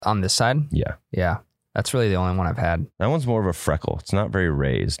On this side? Yeah. Yeah. That's really the only one I've had. That one's more of a freckle. It's not very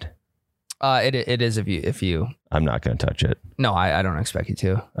raised. It is if you. I'm not going to touch it. No, I don't expect you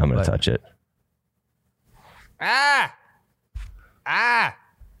to. I'm going to touch it. Ah!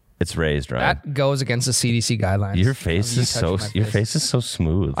 It's raised, right? That goes against the CDC guidelines. Your face is so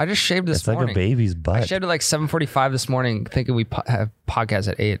smooth. I just shaved this morning. It's like a baby's butt. I shaved it like 7:45 this morning, thinking we have podcast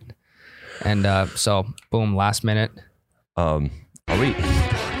at 8. And so, boom, last minute. Are we?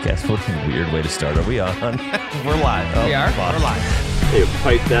 Guess what a weird way to start. Are we on? We're live. We are? We're live. They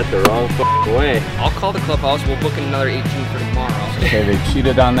piped that the wrong way. I'll call the clubhouse. We'll book in another 18 for tomorrow. Okay, they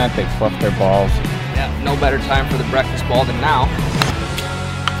cheated on that. They fluffed their balls. Yeah, no better time for the breakfast ball than now.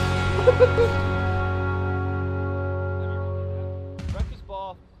 Breakfast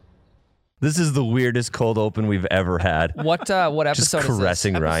ball. This is the weirdest cold open we've ever had. What Just episode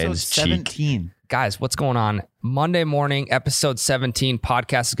caressing is this? Ryan's cheek. 17. Guys, what's going on? Monday morning, episode 17.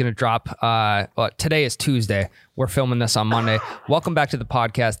 Podcast is going to drop. Today is Tuesday. We're filming this on Monday. Welcome back to the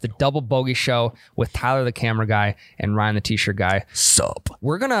podcast, the Double Bogey Show with Tyler, the camera guy, and Ryan, the t-shirt guy. Sup?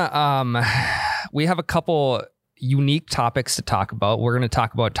 We're gonna we have a couple unique topics to talk about. We're gonna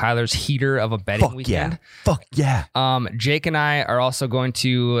talk about Tyler's heater of a betting weekend. Fuck yeah. Jake and I are also going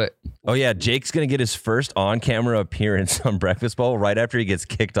to. Oh yeah, Jake's gonna get his first on-camera appearance on Breakfast Bowl right after he gets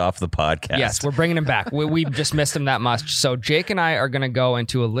kicked off the podcast. Yes, we're bringing him back. We just missed him that much. So Jake and I are going to go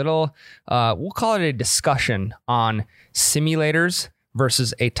into a little, we'll call it a discussion on simulators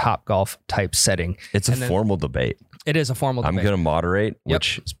versus a Topgolf type setting. It's a formal debate. It is a formal debate. I'm going to moderate,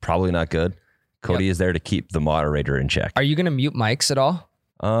 which is probably not good. Cody is there to keep the moderator in check. Are you going to mute mics at all?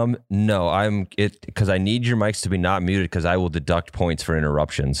 No, because I need your mics to be not muted because I will deduct points for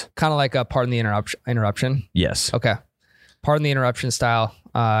interruptions. Kind of like a pardon the interruption. Yes. Okay. Pardon the interruption style,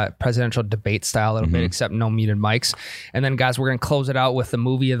 presidential debate style a little bit, except no muted mics. And then, guys, we're going to close it out with the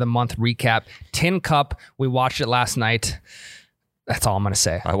movie of the month recap. Tin Cup. We watched it last night. That's all I'm going to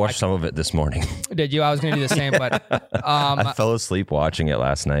say. I watched some of it this morning. Did you? I was going to do the same, but I fell asleep watching it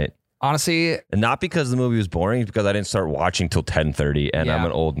last night. Honestly, and not because the movie was boring, it's because I didn't start watching till 10:30, and I'm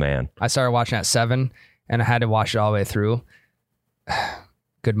an old man. I started watching at 7, and I had to watch it all the way through.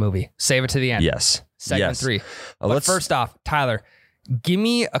 Good movie. Save it to the end. Yes. Segment 3. But first off, Tyler, give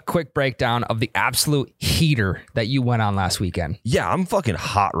me a quick breakdown of the absolute heater that you went on last weekend. Yeah, I'm fucking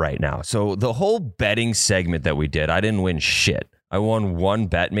hot right now. So the whole betting segment that we did, I didn't win shit. I won one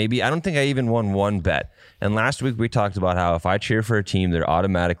bet, maybe. I don't think I even won one bet. And last week we talked about how if I cheer for a team, they're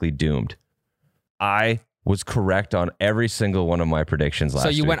automatically doomed. I was correct on every single one of my predictions last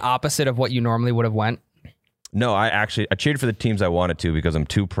week. So you went opposite of what you normally would have went? No, I cheered for the teams I wanted to because I'm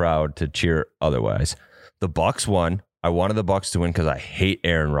too proud to cheer otherwise. The Bucks won. I wanted the Bucks to win because I hate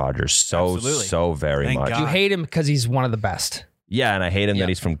Aaron Rodgers so very much. You hate him because he's one of the best. Yeah, and I hate him that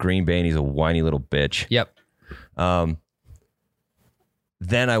he's from Green Bay and he's a whiny little bitch. Yep.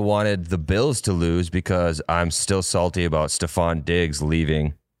 Then I wanted the Bills to lose because I'm still salty about Stephon Diggs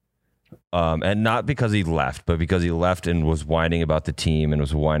leaving. And not because he left, but because he left and was whining about the team and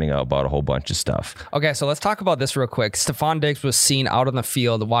was whining about a whole bunch of stuff. Okay, so let's talk about this real quick. Stephon Diggs was seen out on the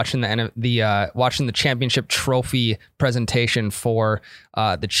field watching the championship trophy presentation for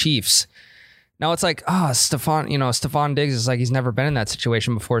the Chiefs. Now it's like, Stephon Diggs is like he's never been in that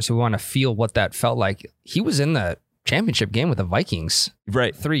situation before, so we want to feel what that felt like. He was in the championship game with the Vikings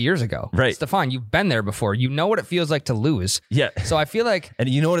 3 years ago. Right. Stephon, you've been there before. You know what it feels like to lose. Yeah. So I feel like... And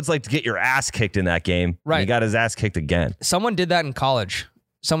you know what it's like to get your ass kicked in that game. Right. He got his ass kicked again. Someone did that in college.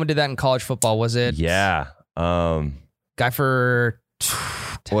 Someone did that in college football. Was it? Yeah. Guy for...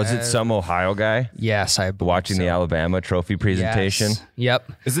 Was it some Ohio guy? Yes, I believe watching the Alabama trophy presentation. Yes.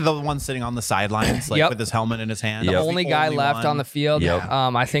 Yep. Is it the one sitting on the sidelines, with his helmet in his hand? The only guy left on the field. Yep.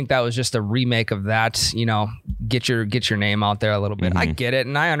 I think that was just a remake of that. Get your name out there a little bit. I get it,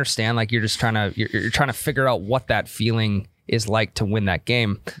 and I understand. Like you're just trying to figure out what that feeling is like to win that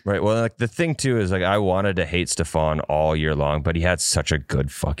game. Right. Well, like the thing too is like I wanted to hate Stephon all year long, but he had such a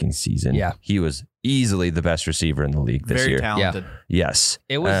good fucking season. Yeah. He was easily the best receiver in the league this year. Very talented. Yeah. Yes.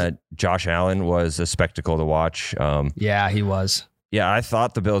 It was Josh Allen was a spectacle to watch. Yeah, he was. Yeah, I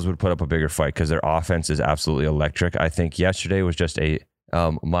thought the Bills would put up a bigger fight because their offense is absolutely electric. I think yesterday was just a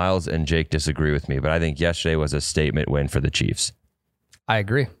Miles and Jake disagree with me, but I think yesterday was a statement win for the Chiefs. I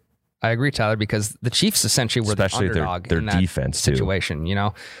agree, Tyler, because the Chiefs essentially were especially the underdog their in that defense situation.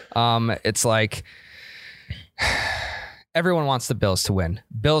 Too. It's like everyone wants the Bills to win.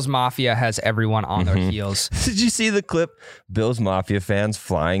 Bills Mafia has everyone on their heels. Did you see the clip? Bills Mafia fans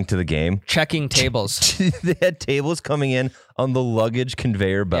flying to the game, checking tables. They had tables coming in on the luggage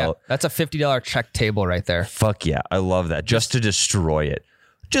conveyor belt. Yeah, that's a $50 check table right there. Fuck yeah, I love that. Just to destroy it.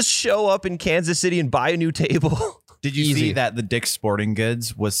 Just show up in Kansas City and buy a new table. Did you see that the Dick's Sporting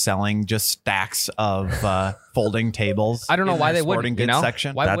Goods was selling just stacks of folding tables? I don't know in why their they wouldn't, sporting goods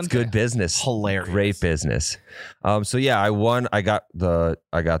section. Why That's wouldn't good they? business. Hilarious. Great business. So yeah, I won. I got the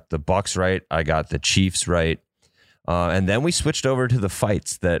Bucks right. I got the Chiefs right. And then we switched over to the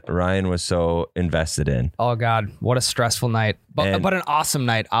fights that Ryan was so invested in. Oh God, what a stressful night, but an awesome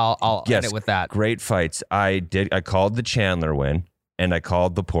night. I'll end it with that. Great fights. I called the Chandler win and I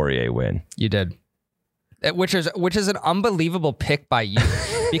called the Poirier win. You did. Which is an unbelievable pick by you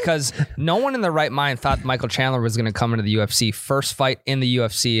because no one in their right mind thought Michael Chandler was going to come into the UFC. First fight in the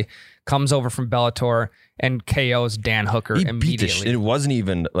UFC, comes over from Bellator and KOs Dan Hooker He beat immediately. it wasn't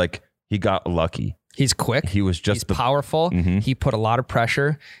even like he got lucky. He's quick. He was just He's powerful. He put a lot of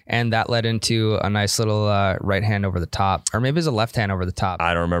pressure, and that led into a nice little right hand over the top, or maybe it was a left hand over the top.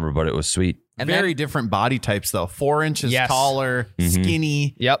 I don't remember, but it was sweet. And Very different body types, though. 4 inches Yes. taller,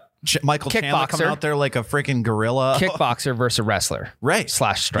 skinny. Yep. Michael Chandler coming Kickboxer. out there like a freaking gorilla. Kickboxer versus a wrestler. Right.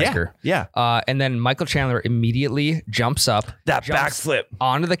 / striker. Yeah. And then Michael Chandler immediately jumps up. That jumps backflip.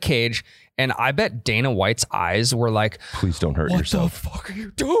 onto the cage. And I bet Dana White's eyes were like, Please don't hurt yourself. "What the fuck are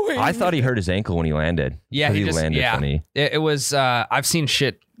you doing?" I thought he hurt his ankle when he landed. Yeah, 'Cause he just landed yeah. funny. It was. I've seen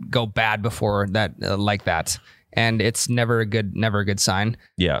shit go bad before that, like that, and it's never a good sign.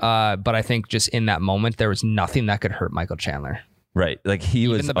 Yeah. But I think just in that moment, there was nothing that could hurt Michael Chandler. Right. Like he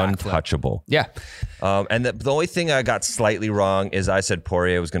was the backflip. untouchable. Yeah. And the only thing I got slightly wrong is I said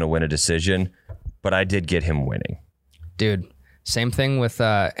Poirier was going to win a decision, but I did get him winning. Dude, same thing with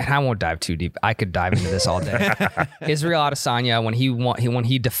and I won't dive too deep. I could dive into this all day. Israel Adesanya, when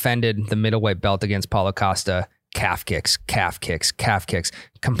he defended the middleweight belt against Paulo Costa, calf kicks,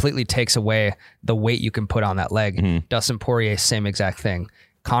 completely takes away the weight you can put on that leg. Dustin Poirier, same exact thing.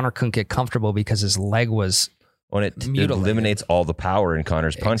 Conor couldn't get comfortable because his leg was When it mutilated. eliminates all the power in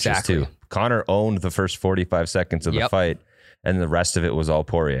Conor's punches Exactly. too. Conor owned the first 45 seconds of the fight, and the rest of it was all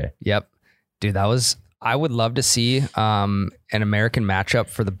Poirier. Yep. Dude, I would love to see an American matchup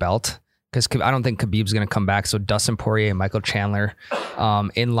for the belt because I don't think Khabib's going to come back. So Dustin Poirier and Michael Chandler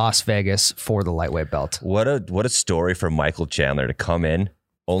in Las Vegas for the lightweight belt. What a story for Michael Chandler to come in,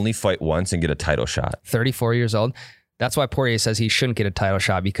 only fight once and get a title shot. 34 years old. That's why Poirier says he shouldn't get a title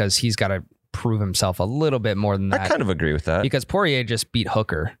shot because he's got to prove himself a little bit more than that. I kind of agree with that. Because Poirier just beat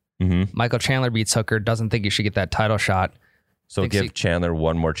Hooker. Mm-hmm. Michael Chandler beats Hooker, doesn't think he should get that title shot. So give Chandler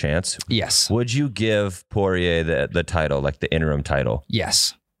one more chance. Yes. Would you give Poirier the title, like the interim title?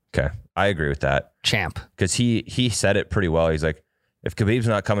 Yes. Okay. I agree with that. Champ. Because he said it pretty well. He's like, if Khabib's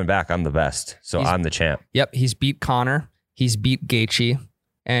not coming back, I'm the best. So I'm the champ. Yep. He's beat Conor. He's beat Gaethje.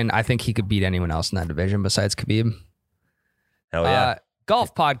 And I think he could beat anyone else in that division besides Khabib. Hell yeah.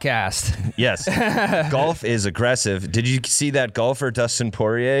 Golf podcast. Yes. Golf is aggressive. Did you see that golfer Dustin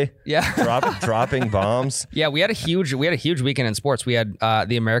Poirier Yeah. dropping bombs? Yeah, we had a huge weekend in sports. We had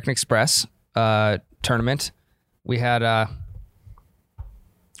the American Express tournament. We had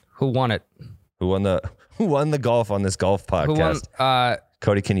who won it? Who won the golf on this golf podcast? Who won?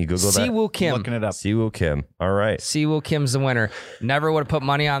 Cody, can you Google that? Siwoo Kim. Looking it up. Siwoo Kim. All right. Siwoo Kim's the winner. Never would have put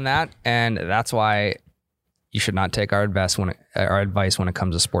money on that, and that's why you should not take our advice when it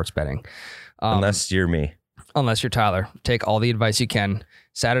comes to sports betting. Unless you're me. Unless you're Tyler. Take all the advice you can.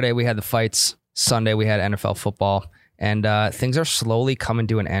 Saturday we had the fights. Sunday we had NFL football. And things are slowly coming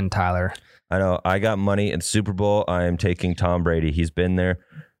to an end, Tyler. I know. I got money in the Super Bowl. I am taking Tom Brady. He's been there.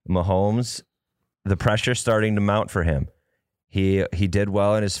 Mahomes, the pressure's starting to mount for him. He did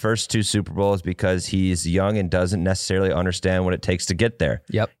well in his first 2 Super Bowls because he's young and doesn't necessarily understand what it takes to get there.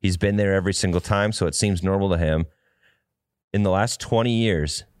 Yep. He's been there every single time, so it seems normal to him. In the last 20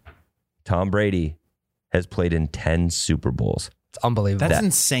 years, Tom Brady has played in 10 Super Bowls. It's unbelievable. That's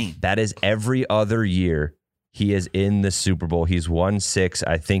insane. That is every other year he is in the Super Bowl. He's won 6.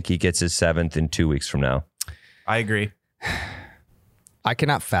 I think he gets his 7th in 2 weeks from now. I agree. I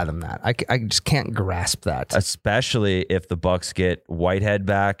cannot fathom that. I just can't grasp that. Especially if the Bucks get Whitehead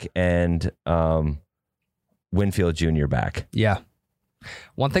back and Winfield Jr. back. Yeah.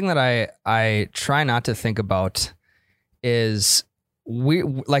 One thing that I try not to think about is we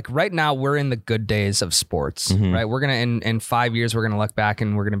like right now we're in the good days of sports, right? We're gonna in 5 years we're gonna look back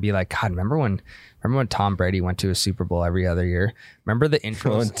and we're gonna be like, God, remember when Tom Brady went to a Super Bowl every other year? Remember the intros?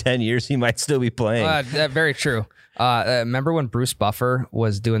 Well, in 10 years he might still be playing. Very true. Remember when Bruce Buffer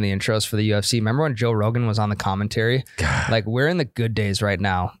was doing the intros for the UFC? Remember when Joe Rogan was on the commentary? God. Like we're in the good days right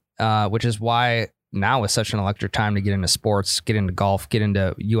now, which is why now is such an electric time to get into sports, get into golf, get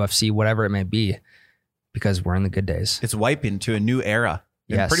into UFC, whatever it may be, because we're in the good days. It's wiping to a new era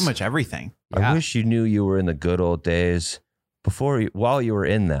in Yes. pretty much everything. Yeah. I wish you knew you were in the good old days while you were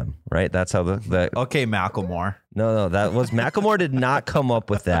in them, right? That's how the Okay, Macklemore. no, that was Macklemore did not come up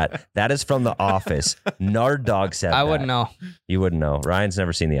with that. That is from The Office. Nard Dog said I that. wouldn't know. You wouldn't know. Ryan's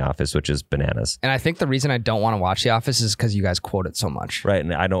never seen The Office, which is bananas. And I think the reason I don't want to watch The Office is because you guys quote it so much. Right.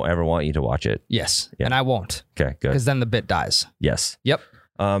 And I don't ever want you to watch it. Yes. Yeah. And I won't, Okay, good. because then the bit dies. Yes. Yep.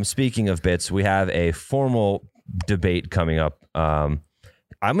 Speaking of bits, we have a formal debate coming up.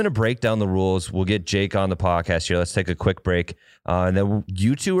 I'm going to break down the rules. We'll get Jake on the podcast here. Let's take a quick break. And then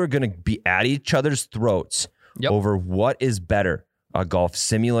you two are going to be at each other's throats over what is better, a golf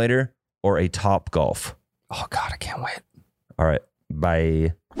simulator or a Top Golf. Oh, God, I can't wait. All right.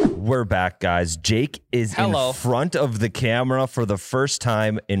 Bye. We're back, guys. Jake is in front of the camera for the first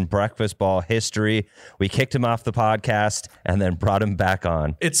time in Breakfast Ball history. We kicked him off the podcast and then brought him back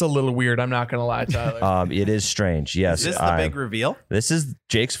on. It's a little weird. I'm not going to lie, Tyler. It is strange. Yes. Is this the big reveal? This is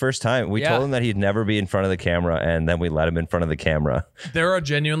Jake's first time. We told him that he'd never be in front of the camera, and then we let him in front of the camera. There are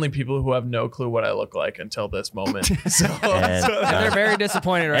genuinely people who have no clue what I look like until this moment. So, And, They're very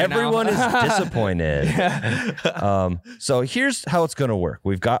disappointed right now. everyone is disappointed. So here's how it's going to work.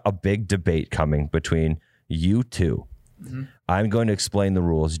 We've got a big debate coming between you two. Mm-hmm. I'm going to explain the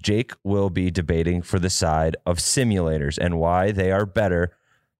rules. Jake will be debating for the side of simulators and why they are better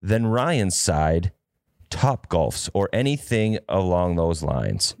than Ryan's side, Top Golfs, or anything along those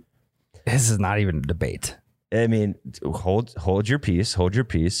lines. This is not even a debate. I mean, hold your peace. Hold your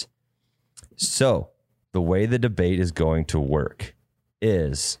peace. So the way the debate is going to work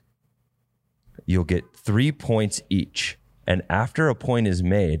is you'll get 3 points each. And after a point is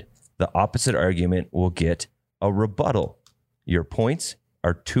made, the opposite argument will get a rebuttal. Your points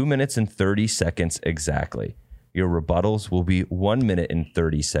are 2 minutes and 30 seconds exactly. Your rebuttals will be 1 minute and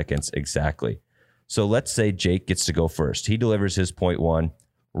 30 seconds exactly. So let's say Jake gets to go first. He delivers his point one.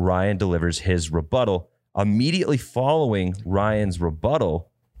 Ryan delivers his rebuttal. Immediately following Ryan's rebuttal,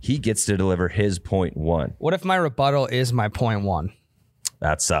 he gets to deliver his point one. What if my rebuttal is my point one?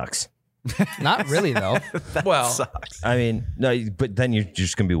 That sucks. Not really, though. well, I mean, no, but then you're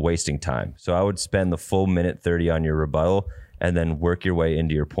just going to be wasting time. So I would spend the full minute 30 on your rebuttal and then work your way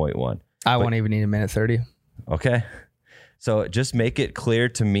into your point one. I won't even need a minute 30. Okay. So just make it clear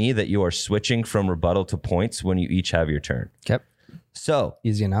to me that you are switching from rebuttal to points when you each have your turn. Yep. So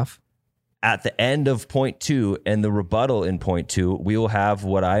Easy enough. at the end of point two and the rebuttal in point two, we will have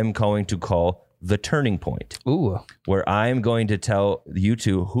what I'm going to call the turning point, Ooh. where I'm going to tell you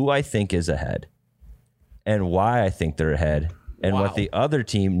two who I think is ahead and why I think they're ahead and what the other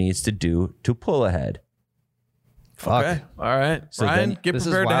team needs to do to pull ahead. Fuck. okay. All right. So Ryan, then- get This is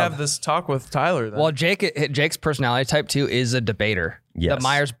prepared to wild. have this talk with Tyler then. Well, Jake's personality type too is a debater. Yes. The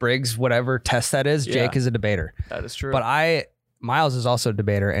Myers-Briggs, whatever test that is, Jake is a debater. that is true. But Miles is also a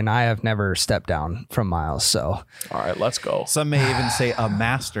debater, and I have never stepped down from Miles. So all right, let's go. Some may even say a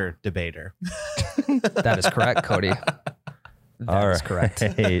master debater. that is correct, Cody. That is correct.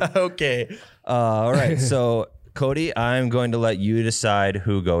 Okay. All right. So, Cody, I'm going to let you decide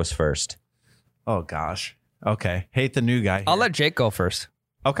who goes first. Oh, gosh. Okay. Hate the new guy. I'll here. let Jake go first.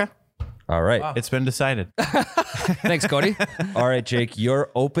 Okay. All right. It's been decided. Thanks, Cody. All right, Jake,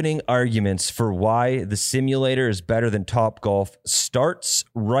 your opening arguments for why the simulator is better than Top Golf starts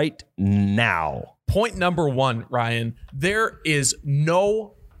right now. Point number one, Ryan, there is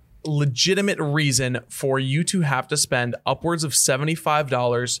no legitimate reason for you to have to spend upwards of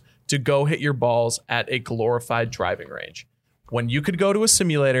 $75 to go hit your balls at a glorified driving range. When you could go to a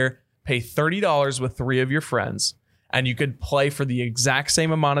simulator, pay $30 with 3 of your friends, and you could play for the exact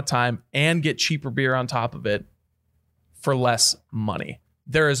same amount of time and get cheaper beer on top of it for less money.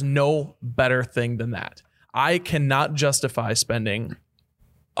 There is no better thing than that. I cannot justify spending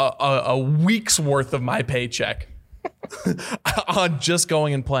a week's worth of my paycheck on just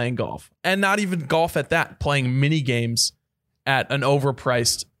going and playing golf. And not even golf at that, playing mini games at an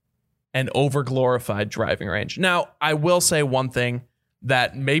overpriced and overglorified driving range. Now, I will say one thing,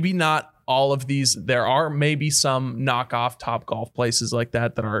 that maybe not all of these, there are maybe some knockoff Top Golf places like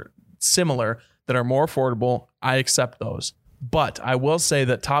that that are similar, that are more affordable. I accept those. But I will say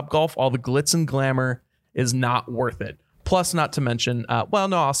that Top Golf, all the glitz and glamour is not worth it. Plus, not to mention,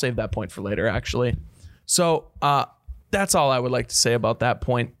 I'll save that point for later, actually. So that's all I would like to say about that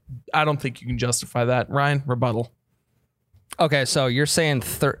point. I don't think you can justify that. Ryan, rebuttal. Okay, so you're saying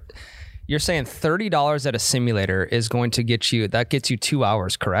 $30 at a simulator is going to gets you 2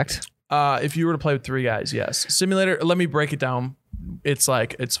 hours, correct? If you were to play with 3 guys, yes. Simulator, let me break it down. It's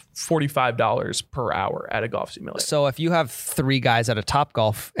 $45 per hour at a golf simulator. So if you have 3 guys at a Top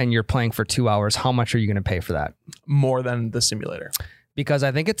Golf and you're playing for 2 hours, how much are you going to pay for that? More than the simulator. Because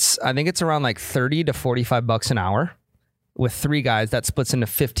I think it's around like $30 to $45 an hour. with 3 guys, that splits into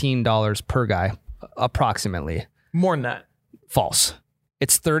 $15 per guy, approximately. More than that. False.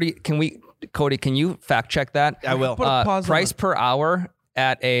 It's 30. Cody, can you fact check that? I will. Put a pause on Price it. per hour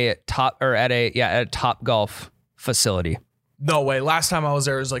at a Top Golf facility. No way. Last time I was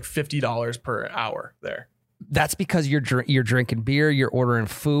there, it was like $50 per hour there. That's because you're drinking beer, you're ordering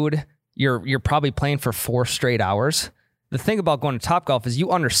food, you're probably playing for 4 straight hours. The thing about going to Top Golf is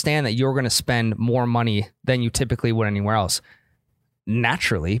you understand that you're going to spend more money than you typically would anywhere else.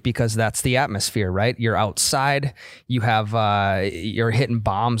 Naturally, because that's the atmosphere, right? You're outside, you're hitting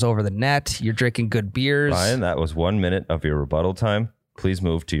bombs over the net, you're drinking good beers. Ryan, that was 1 minute of your rebuttal time. Please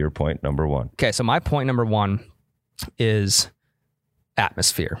move to your point number 1. Okay, so my point number 1 is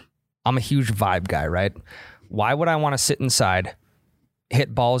atmosphere. I'm a huge vibe guy, right? Why would I want to sit inside,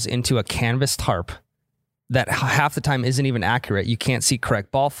 hit balls into a canvas tarp that half the time isn't even accurate? You can't see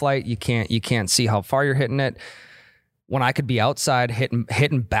correct ball flight. You can't see how far you're hitting it. When I could be outside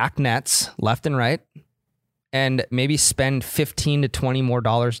hitting back nets left and right, and maybe spend $15 to $20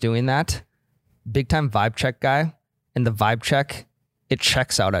 more doing that. Big time vibe check guy, and the vibe check, it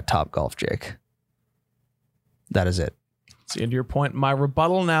checks out at Top Golf, Jake. That is it. See, and to your point, my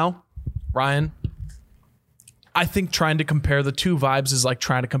rebuttal now, Ryan, I think trying to compare the two vibes is like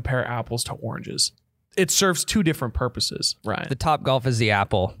trying to compare apples to oranges. It serves 2 different purposes, Ryan. The Top Golf is the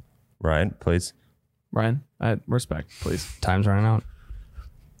apple. Ryan, please. Ryan, respect, please. Time's running out.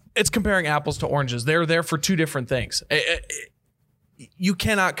 It's comparing apples to oranges. They're there for 2 different things. You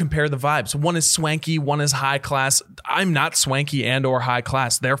cannot compare the vibes. One is swanky, one is high class. I'm not swanky and or high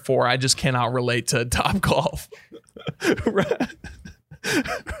class. Therefore, I just cannot relate to Top Golf. Ryan,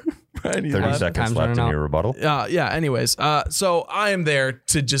 30 left. seconds Time's left running in out. your rebuttal. Yeah. Anyways, so I am there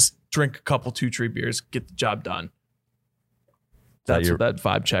to just drink a couple 2-tree beers, get the job done. That's what that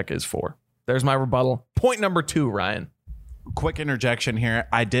vibe check is for. There's my rebuttal. Point number 2, Ryan. Quick interjection here.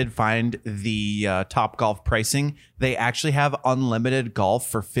 I did find the Top Golf pricing. They actually have unlimited golf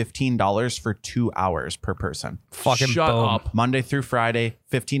for $15 for 2 hours per person. Fucking Shut boom. up. Monday through Friday,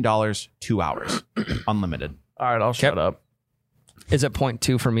 $15, 2 hours, unlimited. All right, I'll shut up. Is it point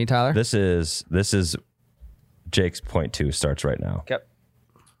 2 for me, Tyler? This is Jake's point 2 starts right now. Okay.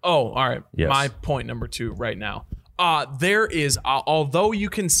 Oh, all right. Yes. My point number 2 right now. There is, although you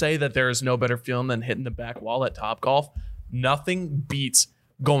can say that there is no better feeling than hitting the back wall at Top Golf, nothing beats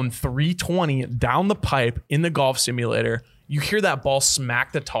going 320 down the pipe in the golf simulator. You hear that ball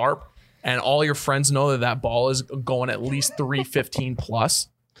smack the tarp, and all your friends know that ball is going at least 315 plus.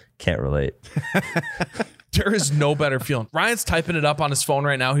 Can't relate. There is no better feeling. Ryan's typing it up on his phone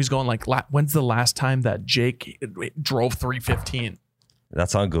right now. He's going like, when's the last time that Jake drove 315?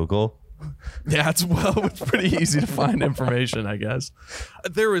 That's on Google. Yeah, it's pretty easy to find information, I guess.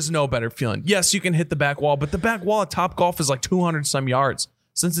 There is no better feeling. Yes, you can hit the back wall, but the back wall at Top Golf is like 200 some yards.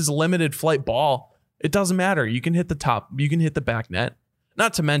 Since it's a limited flight ball, it doesn't matter. You can hit the top, you can hit the back net.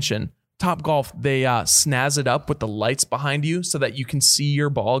 Not to mention, Top Golf, they snazz it up with the lights behind you so that you can see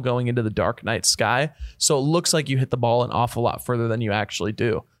your ball going into the dark night sky. So it looks like you hit the ball an awful lot further than you actually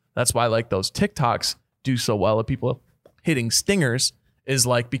do. That's why like those TikToks do so well of people hitting stingers, is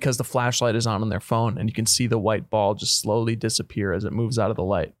like because the flashlight is on their phone and you can see the white ball just slowly disappear as it moves out of the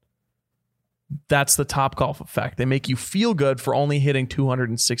light. That's the Top Golf effect. They make you feel good for only hitting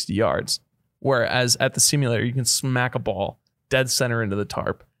 260 yards. Whereas at the simulator, you can smack a ball dead center into the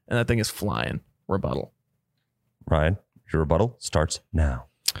tarp and that thing is flying. Rebuttal. Ryan, your rebuttal starts now.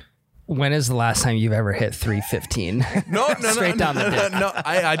 When is the last time you've ever hit 315? No, Straight down the dick. No,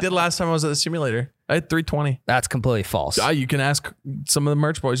 I did last time I was at the simulator. I had 320. That's completely false. You can ask some of the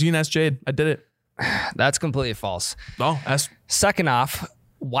merch boys. You can ask Jade. I did it. That's completely false. No, ask. Second off,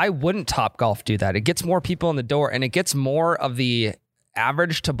 why wouldn't Top Golf do that? It gets more people in the door, and it gets more of the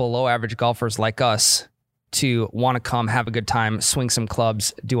average to below average golfers like us to want to come, have a good time, swing some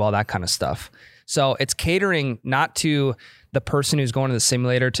clubs, do all that kind of stuff. So it's catering not to the person who's going to the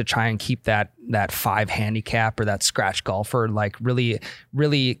simulator to try and keep that 5 handicap or that scratch golfer, like really,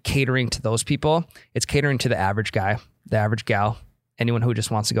 really catering to those people. It's catering to the average guy, the average gal, anyone who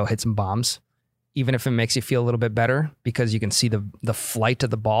just wants to go hit some bombs, even if it makes you feel a little bit better because you can see the flight of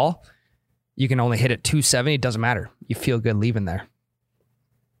the ball. You can only hit it 270. It doesn't matter. You feel good leaving there.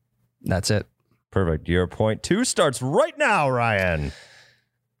 That's it. Perfect. Your point 2 starts right now, Ryan.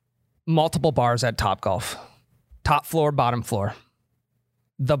 Multiple bars at Top Golf. Top floor, bottom floor.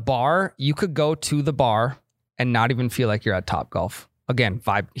 The bar, you could go to the bar and not even feel like you're at Top Golf. Again,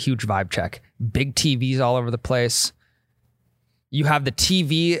 huge vibe check. Big TVs all over the place. You have the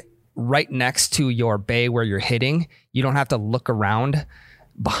TV right next to your bay where you're hitting. You don't have to look around.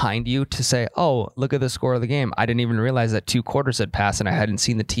 behind you to say, oh, look at the score of the game. I didn't even realize that 2 quarters had passed and I hadn't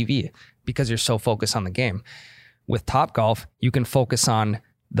seen the TV, because you're so focused on the game. With Topgolf, you can focus on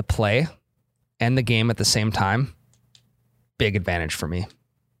the play and the game at the same time. Big advantage for me.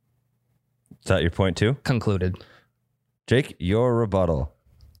 Is that your point too? Concluded. Jake, your rebuttal.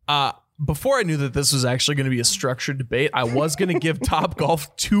 Before I knew that this was actually going to be a structured debate, I was going to give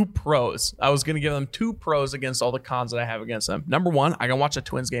Topgolf 2 pros. I was going to give them 2 pros against all the cons that I have against them. Number one, I can watch a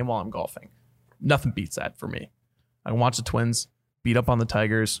Twins game while I'm golfing. Nothing beats that for me. I can watch the Twins beat up on the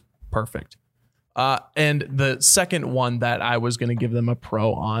Tigers. Perfect. And the second one that I was going to give them a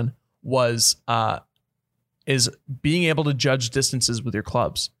pro on was is being able to judge distances with your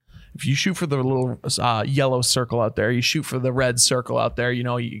clubs. If you shoot for the little yellow circle out there, you shoot for the red circle out there, you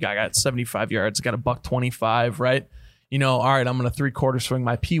know, you got 75 yards, got a $125, right? You know, all right, I'm going to 3/4 swing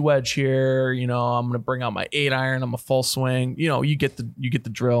my P wedge here. You know, I'm going to bring out my 8 iron. I'm a full swing. You know, you get the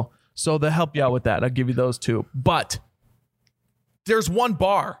drill. So they'll help you out with that. I'll give you those 2. But there's 1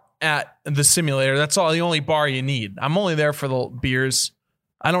 bar at the simulator. That's the only bar you need. I'm only there for the beers.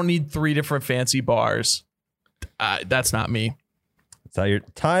 I don't need 3 different fancy bars. That's not me. So your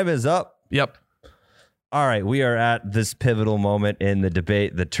time is up. Yep. All right, we are at this pivotal moment in the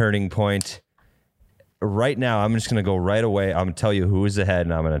debate, the turning point. Right now, I'm just going to go right away. I'm going to tell you who is ahead,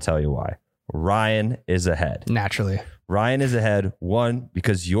 and I'm going to tell you why. Ryan is ahead. Naturally. Ryan is ahead, 1,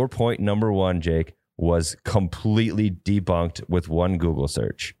 because your point number 1, Jake, was completely debunked with 1 Google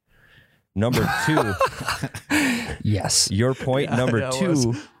search. Number 2, Yes. your point number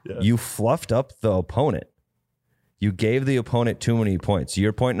 2, you fluffed up the opponent. You gave the opponent too many points.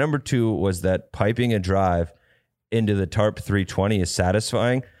 Your point number 2 was that piping a drive into the TARP 320 is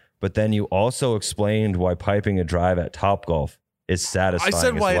satisfying, but then you also explained why piping a drive at Topgolf is satisfying. I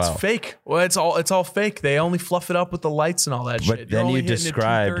said why as well. it's fake. Well, it's all fake. They only fluff it up with the lights and all that But shit. then You're you only hitting it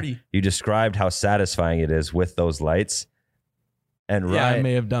 230. described how satisfying it is with those lights. And Yeah, I Ryan,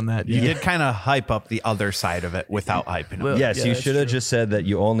 may have done that. You Yeah. did kind of hype up the other side of it without hyping Well, up. yes, Yeah, you that's should have true. just said that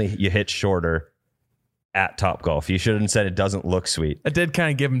you hit shorter at Topgolf. You should have said it doesn't look sweet. I did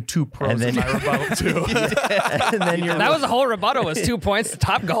kind of give him 2 pros And then- in my rebuttal too. And then your That was the whole rebuttal, was 2 points to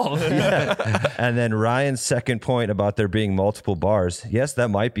Topgolf. And then Ryan's second point about there being multiple bars. Yes, that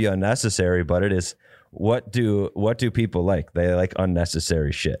might be unnecessary, but it is. What do people like? They like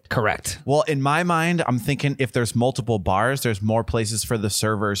unnecessary shit. Correct. Well, in my mind, I'm thinking if there's multiple bars, there's more places for the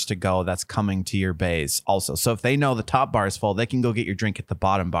servers to go that's coming to your bays also. So if they know the top bar is full, they can go get your drink at the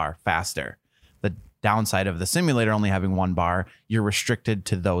bottom bar faster. The downside of the simulator only having 1 bar, you're restricted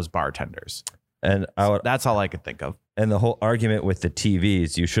to those bartenders. And That's all I could think of. and the whole argument with the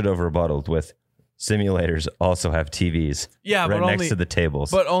TVs, you should have rebutted with simulators also have TVs. Yeah, right but next only- to the tables.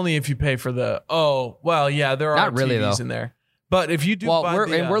 But only if you pay for the. Oh, well, yeah, there are Not really, TVs though. in there. But if you do, Well, buy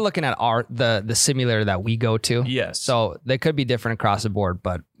we're looking at the simulator that we go to. Yes. So they could be different across the board,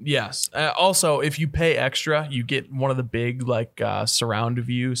 but Yes. Also, if you pay extra, you get one of the big surround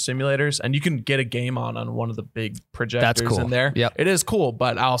view simulators, and you can get a game on one of the big projectors cool. in there. Yep. It is cool,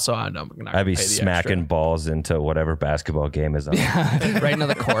 but also I'm not gonna I'd be pay the smacking extra. balls into whatever basketball game is on. right into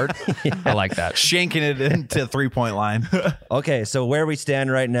the court. I like that. Shanking it into 3-point line. Okay, so where we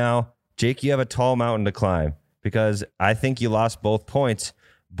stand right now, Jake, you have a tall mountain to climb because I think you lost both points,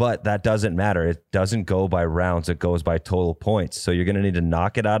 but that doesn't matter. It doesn't go by rounds. It goes by total points. So you're going to need to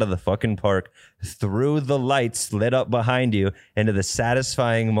knock it out of the fucking park through the lights lit up behind you into the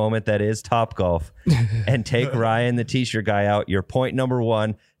satisfying moment that is Topgolf and take Ryan, the t-shirt guy, out. Your point number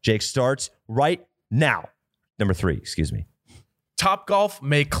 1. Jake starts right now. Number 3, excuse me. Topgolf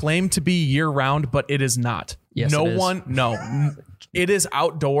may claim to be year round, but it is not. Yes, no it is. one, no. It is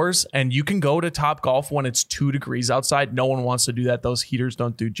outdoors, and you can go to Topgolf when it's 2 degrees outside. No one wants to do that. Those heaters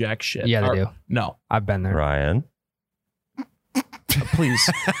don't do jack shit. Yeah, they Or- do. No, I've been there. Ryan. please.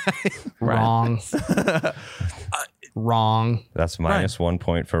 Wrong. Wrong. That's minus 1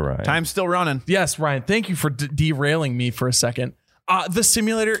 point for Ryan. Time's still running. Yes, Ryan. Thank you for derailing me for a second. The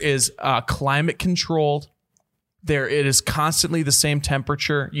simulator is climate controlled. It is constantly the same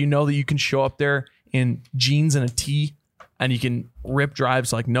temperature. You know that you can show up there in jeans and a tee, and you can rip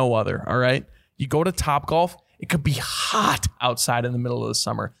drives like no other. All right. You go to Topgolf. It could be hot outside in the middle of the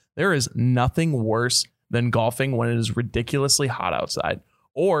summer. There is nothing worse than golfing when it is ridiculously hot outside,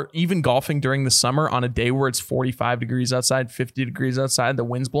 or even golfing during the summer on a day where it's 45 degrees outside, 50 degrees outside, the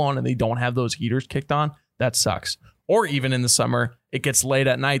wind's blowing, and they don't have those heaters kicked on. That sucks. Or even in the summer, it gets late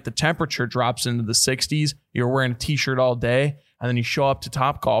at night, the temperature drops into the 60s. You're wearing a t-shirt all day, and then you show up to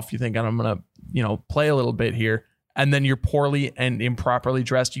Topgolf. You think, I'm going to, play a little bit here. And then you're poorly and improperly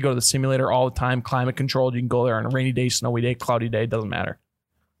dressed. You go to the simulator all the time, climate controlled. You can go there on a rainy day, snowy day, cloudy day. Doesn't matter.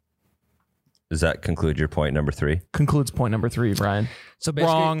 Does that conclude your point number 3? Concludes point number 3, Brian. So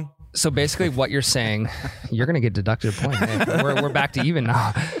basically, Wrong. So basically, what you're saying, you're gonna get deducted a point. Hey, we're back to even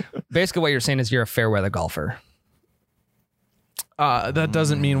now. Basically, what you're saying is you're a fair weather golfer. That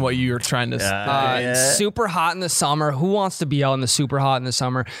doesn't mean what you're trying to say. Super hot in the summer. Who wants to be out in the super hot in the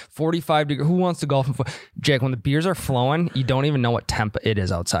summer? 45 degrees. Who wants to golf? Jake, when the beers are flowing, you don't even know what temp it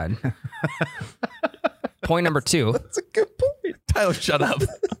is outside. Point number 2. That's a good point. Tyler, shut up.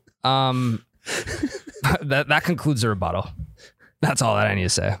 That concludes the rebuttal. That's all that I need to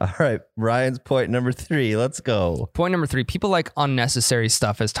say. All right. Ryan's point number 3. Let's go. Point number 3, people like unnecessary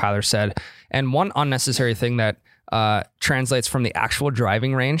stuff, as Tyler said. And one unnecessary thing that translates from the actual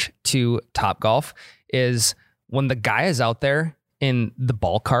driving range to Topgolf is when the guy is out there in the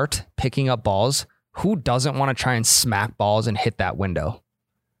ball cart picking up balls, who doesn't want to try and smack balls and hit that window?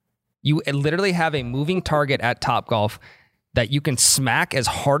 You literally have a moving target at Topgolf that you can smack as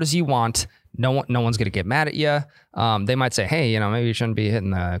hard as you want. No one's going to get mad at you. They might say, hey, maybe you shouldn't be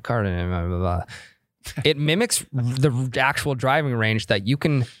hitting the cart. And blah, blah, blah. It mimics the actual driving range that you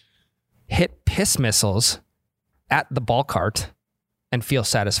can hit piss missiles at the ball cart and feel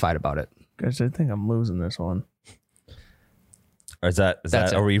satisfied about it. Guys, I think I'm losing this one. Is that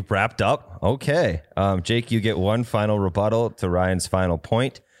are we wrapped up? Okay. Jake, you get one final rebuttal to Ryan's final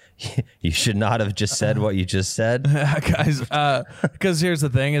point. You should not have just said what you just said. Guys, because here's the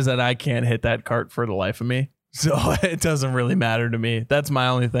thing is that I can't hit that cart for the life of me. So it doesn't really matter to me. That's my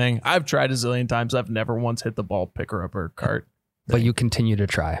only thing. I've tried a zillion times. I've never once hit the ball picker up or cart. But you continue to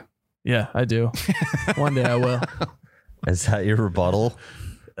try. Yeah, I do. One day I will. Is that your rebuttal?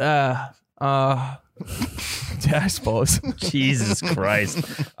 Yeah, I suppose. Jesus Christ.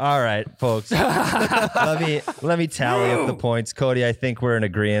 All right, folks. let me tally up the points. Cody, I think we're in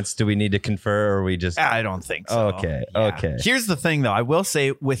agreement. Do we need to confer or are we just I don't think so. Okay. Yeah. Okay. Here's the thing though. I will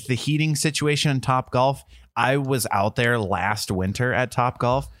say with the heating situation in Topgolf, I was out there last winter at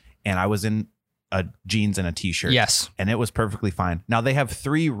Topgolf and I was in jeans and a t-shirt. Yes. And it was perfectly fine. Now they have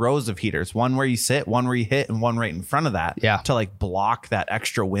 3 rows of heaters, one where you sit, one where you hit, and one right in front of that. Yeah. To like block that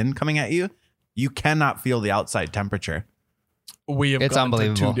extra wind coming at you. You cannot feel the outside temperature. We have It's gone to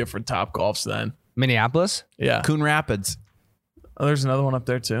unbelievable. 2 different Topgolfs then. Minneapolis? Yeah. Coon Rapids. Oh, there's another one up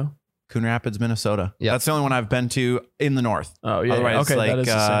there too. Coon Rapids, Minnesota. Yeah. That's the only one I've been to in the north. Oh, yeah. Otherwise, Okay, like that is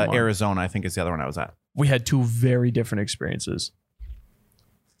the same one. Arizona, I think is the other one I was at. We had 2 very different experiences.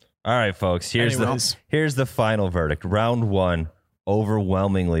 All right, folks. Here's Anyways. the final verdict. Round 1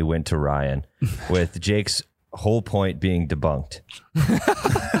 overwhelmingly went to Ryan, with Jake's whole point being debunked.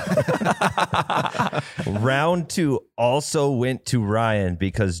 Round 2 also went to Ryan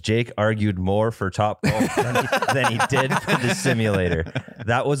because Jake argued more for Topgolf than he did for the simulator.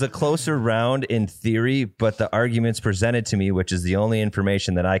 That was a closer round in theory, but the arguments presented to me, which is the only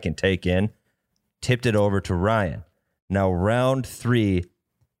information that I can take in, tipped it over to Ryan. Now, round 3,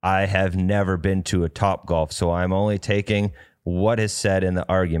 I have never been to a Topgolf, so I'm only taking what is said in the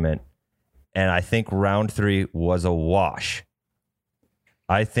argument. And I think round 3 was a wash.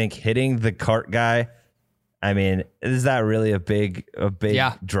 I think hitting the cart guy, I mean, is that really a big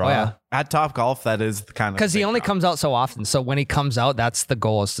draw? Oh, yeah. At Topgolf, that is the kind of Because he big only draw. comes out so often. So when he comes out, that's the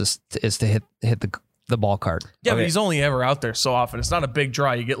goal is to hit the ball cart. Yeah, Okay. but he's only ever out there so often. It's not a big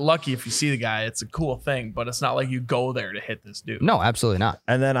draw. You get lucky if you see the guy. It's a cool thing, but it's not like you go there to hit this dude. No, absolutely not.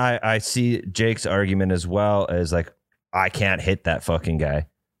 And then I see Jake's argument as well as like, I can't hit that fucking guy.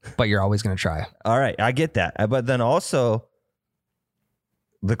 But you're always going to try. All right, I get that. But then also,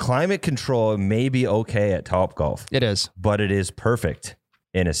 the climate control may be okay at Topgolf, It is. but it is perfect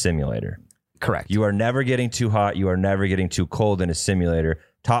in a simulator. Correct. You are never getting too hot. You are never getting too cold in a simulator.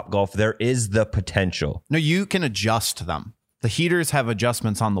 Topgolf, there is the potential. No, you can adjust them. The heaters have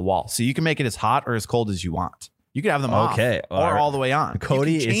adjustments on the wall, so you can make it as hot or as cold as you want. You can have them off Okay, or all right. all the way on.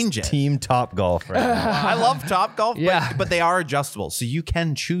 Cody you can change is it. team Topgolf right now. I love Topgolf, Yeah. but they are adjustable, so you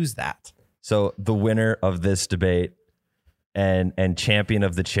can choose that. So the winner of this debate and champion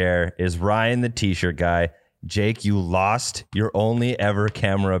of the chair is Ryan, the t-shirt guy. Jake, you lost your only ever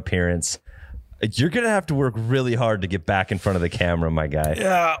camera appearance. You're going to have to work really hard to get back in front of the camera, my guy.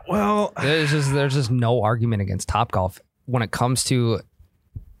 Yeah, well, There's just no argument against Topgolf when it comes to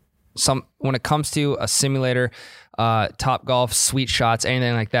a simulator, Topgolf, sweet shots,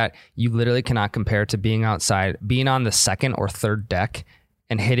 anything like that. You literally cannot compare to being outside, being on the second or third deck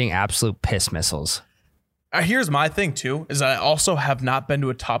and hitting absolute piss missiles. here's my thing too, is I also have not been to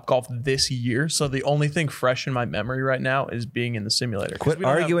a Topgolf this year. So the only thing fresh in my memory right now is being in the simulator. 'Cause Quit we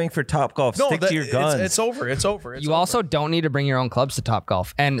don't have- arguing for Topgolf. No, Stick to your guns. It's over. It's over. It's You over. also don't need to bring your own clubs to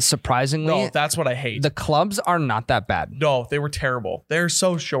Topgolf. And surprisingly, No, that's what I hate. the clubs are not that bad. No, they were terrible. They're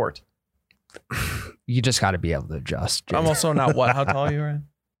so short. you just got to be able to adjust. Jake. I'm also not what? How tall are you, Ryan?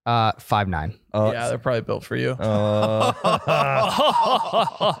 5'9". Yeah, they're probably built for you.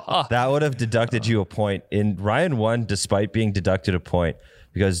 That would have deducted you a point. And Ryan won despite being deducted a point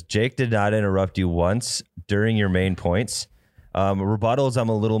because Jake did not interrupt you once during your main points. Rebuttals, I'm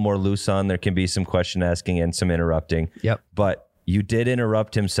a little more loose on. There can be some question asking and some interrupting. Yep. But you did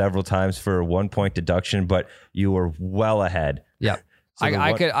interrupt him several times for a 1 point deduction, but you were well ahead. Yep. So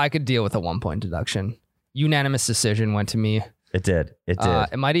I could deal with a 1 point deduction. Unanimous decision went to me. It did. It did.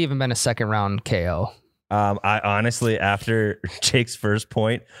 It might have even been a second round KO. I honestly, after Jake's first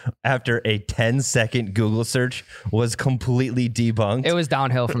point, after a 10-second Google search was completely debunked. It was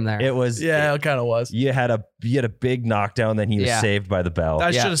downhill from there. It was. Yeah, it kind of was. You had a big knockdown, then he was saved by the bell.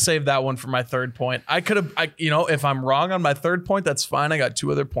 I should have saved that one for my third point. I could have, if I'm wrong on my third point, that's fine. I got 2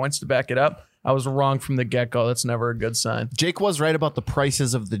 other points to back it up. I was wrong from the get-go. That's never a good sign. Jake was right about the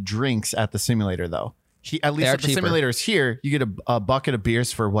prices of the drinks at the simulator, though. At least at the cheaper. simulators here, you get a bucket of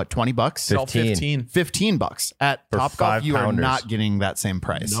beers for what, $20? No, 15. $15. At For Topgolf, 5 you are pounders. not getting that same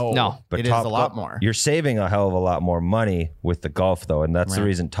price. No. But It is a lot more. You're saving a hell of a lot more money with the golf, though, and that's the Right.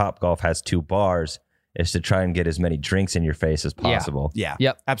 reason Topgolf has 2 bars is to try and get as many drinks in your face as possible. Yeah.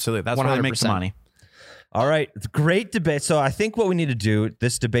 Yep. Absolutely. That's where they make the 100%. money. All right, great debate. So I think what we need to do,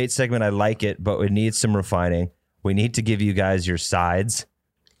 this debate segment, I like it, but it needs some refining. We need to give you guys your sides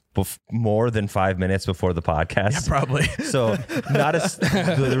more than 5 minutes before the podcast. Probably. So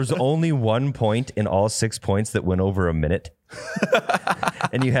there was only 1 point in all 6 points that went over a minute.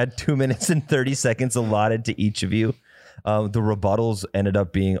 And you had 2 minutes and 30 seconds allotted to each of you. The rebuttals ended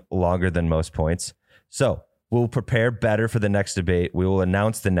up being longer than most points. So we'll prepare better for the next debate. We will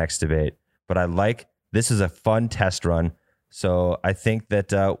announce the next debate. But this is a fun test run. So I think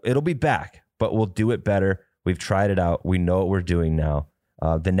that it'll be back, but we'll do it better. We've tried it out. We know what we're doing now.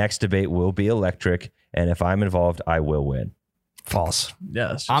 The next debate will be electric, and if I'm involved, I will win. False.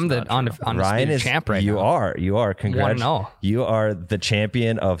 Yes. I'm the Ryan undisputed is champ right you now. You are. Congrats. 1-0. You are the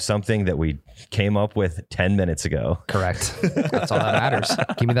champion of something that we came up with 10 minutes ago. Correct. That's all that matters.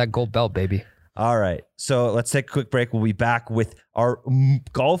 Give me that gold belt, baby. All right. So let's take a quick break. We'll be back with our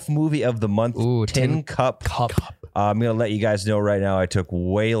golf movie of the month, Ooh, Tin Cup. I'm going to let you guys know right now, I took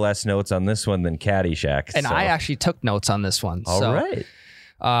way less notes on this one than Caddyshack. And I actually took notes on this one. All right.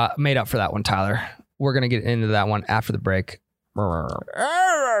 Made up for that one, Tyler. We're going to get into that one after the break. All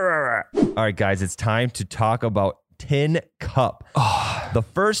right, guys, it's time to talk about Tin Cup. The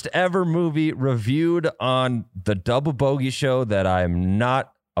first ever movie reviewed on the Double Bogey Show that I'm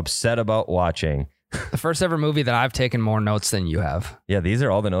not upset about watching. The first ever movie that I've taken more notes than you have. Yeah, these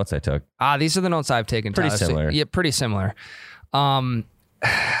are all the notes I took. These are the notes I've taken. Pretty Tyler. So, similar. yeah, pretty similar. How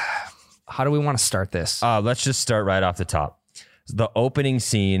do we want to start this? Let's just start right off the top. The opening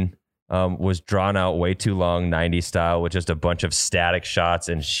scene was drawn out way too long, 90s style, with just a bunch of static shots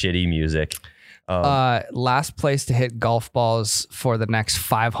and shitty music. Last place to hit golf balls for the next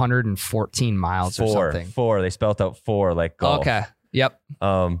 514 miles or something. Four. They spelled out 4 like golf. Okay. Yep.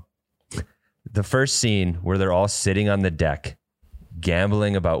 The first scene where they're all sitting on the deck,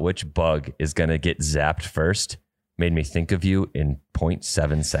 gambling about which bug is going to get zapped first, made me think of you in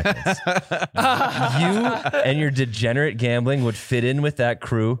 0.7 seconds. You and your degenerate gambling would fit in with that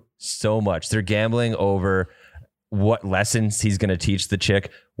crew so much. They're gambling over what lessons he's going to teach the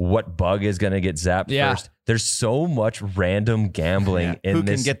chick, what bug is going to get zapped first. There's so much random gambling in Who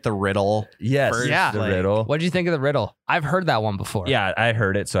this. can get the riddle? Yes, first? the riddle. What did you think of the riddle? I've heard that one before. Yeah, I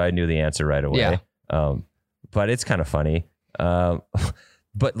heard it, so I knew the answer right away. Yeah. But it's kind of funny.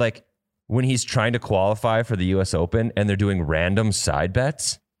 But like when he's trying to qualify for the U.S. Open and they're doing random side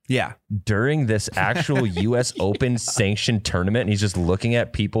bets Yeah. during this actual U.S. Open sanctioned tournament, and he's just looking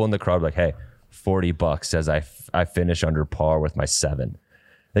at people in the crowd like, hey, $40 as I finish under par with my 7.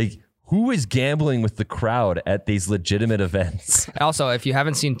 Like, who is gambling with the crowd at these legitimate events? Also, if you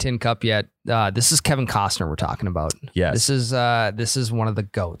haven't seen Tin Cup yet, this is Kevin Costner we're talking about. Yes. This is one of the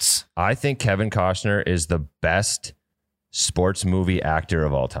GOATs. I think Kevin Costner is the best sports movie actor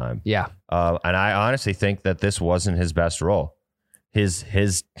of all time. Yeah. And I honestly think that this wasn't his best role.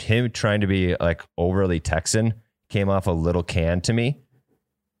 Him trying to be like overly Texan came off a little canned to me.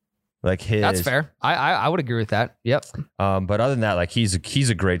 Like That's fair. I would agree with that. Yep. But other than that, like he's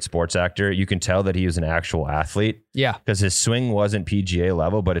a great sports actor. You can tell that he was an actual athlete Yeah. because his swing wasn't PGA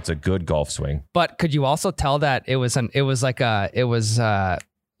level, but it's a good golf swing. But could you also tell that it was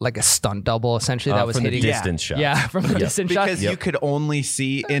like a stunt double essentially that was from hitting the distance shot. Yeah, from the distance shot. Because you could only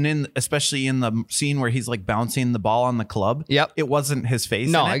see, especially in the scene where he's like bouncing the ball on the club. Yep. It wasn't his face.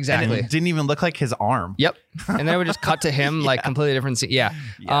 No, in it, exactly. And it didn't even look like his arm. Yep. And then it would just cut to him like completely different scene. Yeah.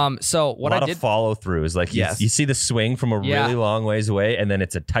 So what a lot I did of follow throughs. Like you see the swing from a really long ways away, and then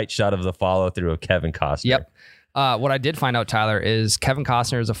it's a tight shot of the follow through of Kevin Costner. Yep. What I did find out, Tyler, is Kevin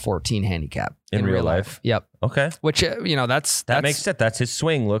Costner is a 14 handicap In real life? Yep. Okay. Which that Makes sense. That's his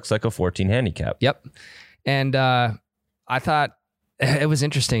swing looks like a 14 handicap. Yep. And I thought it was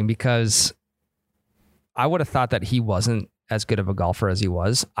interesting because I would have thought that he wasn't as good of a golfer as he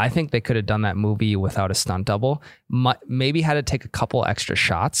was. I think they could have done that movie without a stunt double. Maybe had to take a couple extra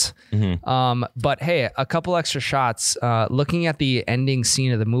shots. But hey, a couple extra shots. Looking at the ending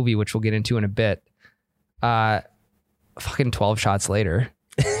scene of the movie, which we'll get into in a bit. Fucking 12 shots later.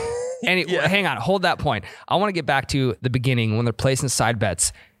 Hang on, hold that point. I want to get back to the beginning when they're placing side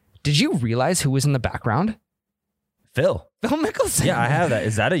bets. Did you realize who was in the background? Phil Mickelson. Yeah, I have that.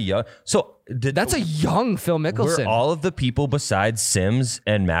 Is that a young? So that's a young Phil Mickelson. Were all of the people besides Sims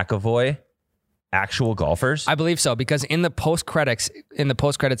and McAvoy actual golfers? I believe so, because in the post credits,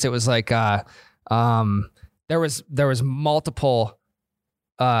 it was like there was multiple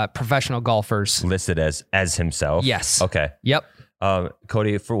professional golfers listed as himself. Yes. Okay. Yep.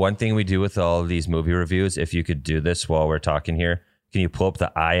 Cody, for one thing we do with all of these movie reviews, if you could do this while we're talking here, can you pull up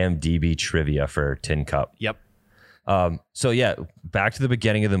the IMDb trivia for Tin Cup? Yep. So yeah, back to the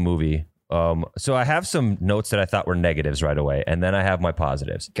beginning of the movie. So I have some notes that I thought were negatives right away, and then I have my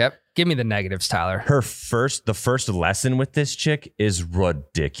positives. Okay. Give me the negatives, Tyler. The first lesson with this chick is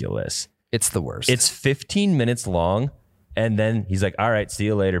ridiculous. It's the worst. It's 15 minutes long. And then he's like, all right, see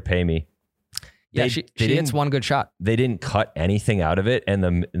you later. Pay me. Yeah, she hits one good shot. They didn't cut anything out of it.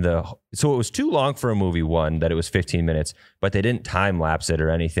 And so it was too long for a movie, one, that it was 15 minutes, but they didn't time lapse it or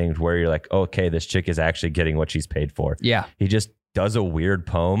anything where you're like, okay, this chick is actually getting what she's paid for. Yeah. He just does a weird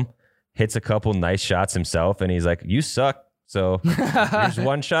poem, hits a couple nice shots himself. And he's like, you suck. So here's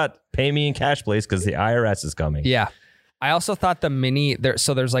one shot. Pay me in cash, please, because the IRS is coming. Yeah. I also thought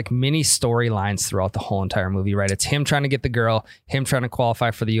there's like mini storylines throughout the whole entire movie, right? It's him trying to get the girl, him trying to qualify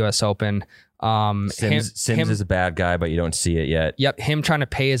for the US Open. Sims is a bad guy, but you don't see it yet. Yep. Him trying to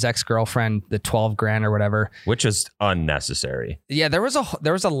pay his ex-girlfriend the $12,000 or whatever. Which is unnecessary. Yeah. There was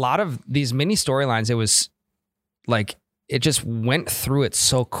a lot of these mini storylines. It was like, it just went through it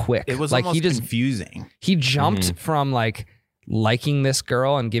so quick. It was like almost confusing. He jumped from like liking this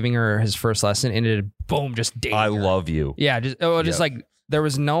girl and giving her his first lesson into boom, just dating I her. love you. Yeah, just like there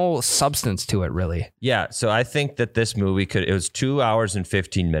was no substance to it really. Yeah, so I think that this movie it was 2 hours and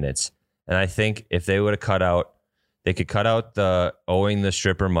 15 minutes. And I think if they would have they could cut out the owing the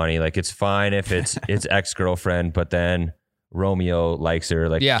stripper money. Like it's fine if it's ex-girlfriend, but then Romeo likes her.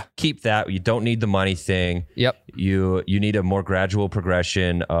 Like keep that. You don't need the money thing. Yep. You need a more gradual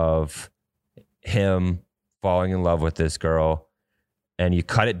progression of him falling in love with this girl, and you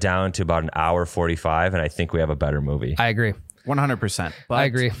cut it down to about an hour 45, and I think we have a better movie. I agree. 100%. But I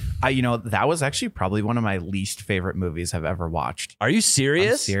agree. That was actually probably one of my least favorite movies I've ever watched. Are you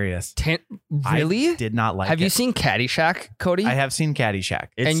serious? I'm serious. Really? I did not like it. Have you seen Caddyshack, Cody? I have seen Caddyshack.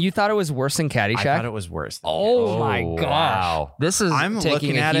 And you thought it was worse than Caddyshack? I thought it was worse. Oh my gosh. Wow. This is I'm taking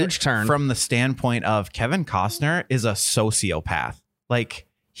looking a at huge it turn. from the standpoint of Kevin Costner is a sociopath. Like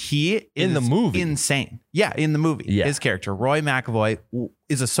he is in the movie insane. Yeah, in the movie. Yeah. His character, Roy McAvoy,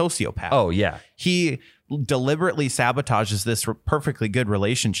 is a sociopath. Oh yeah. He deliberately sabotages this perfectly good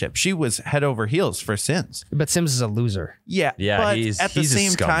relationship. She was head over heels for Sims. But Sims is a loser. Yeah. Yeah, But he's at the a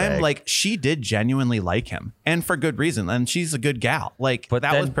same time, scumbag. like she did genuinely like him, and for good reason. And she's a good gal. Like But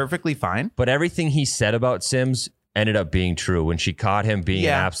that then- was perfectly fine. But everything he said about Sims ended up being true when she caught him being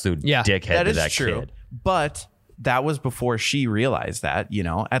an absolute dickhead that to is that true. kid. But that was before she realized that,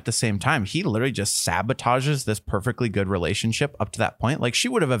 at the same time, he literally just sabotages this perfectly good relationship up to that point. Like she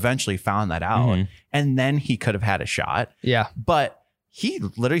would have eventually found that out and then he could have had a shot. Yeah. But he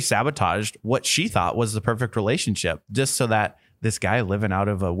literally sabotaged what she thought was the perfect relationship just so that this guy living out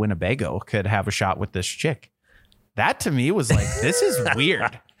of a Winnebago could have a shot with this chick. That to me was like, this is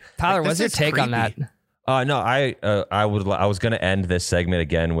weird. Tyler, Like, what's this your is take on that? creepy. No, I was going to end this segment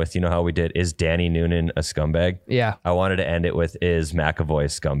again with, how we did, is Danny Noonan a scumbag? Yeah. I wanted to end it with, is McAvoy a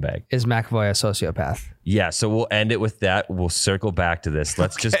scumbag? Is McAvoy a sociopath? Yeah, so we'll end it with that. We'll circle back to this.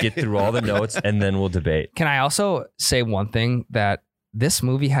 Let's just get through all the notes and then we'll debate. Can I also say one thing, that this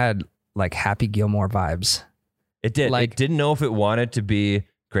movie had like Happy Gilmore vibes? It did. Like- It didn't know if it wanted to be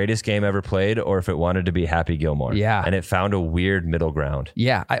greatest game ever played or if it wanted to be Happy Gilmore. Yeah. And it found a weird middle ground.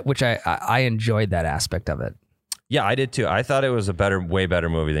 Yeah. Which I enjoyed that aspect of it. Yeah, I did too. I thought it was a way better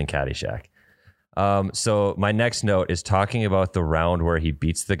movie than Caddyshack. So my next note is talking about the round where he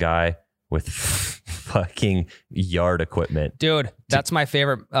beats the guy with fucking yard equipment. Dude, that's my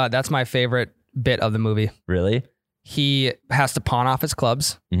favorite. That's my favorite bit of the movie. Really? He has to pawn off his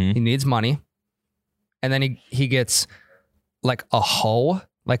clubs. Mhm. He needs money, and then he gets like a hoe,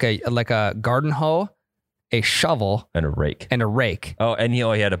 like a garden hoe, a shovel, And a rake. and a rake, Oh, and he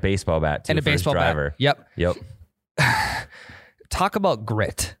had a baseball bat too and a for his baseball driver. bat. Yep. Yep. Talk about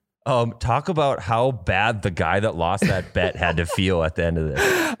grit. Talk about how bad the guy that lost that bet had to feel at the end of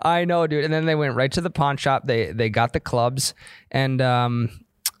this. I know, dude. And then they went right to the pawn shop. They got the clubs, and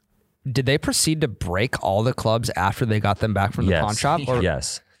did they proceed to break all the clubs after they got them back from the pawn shop? Or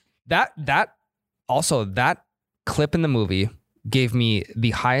Yes. that clip in the movie gave me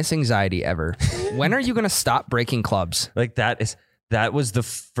the highest anxiety ever. When are you going to stop breaking clubs? Like that was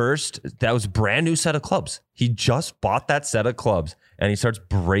a brand new set of clubs. He just bought that set of clubs and he starts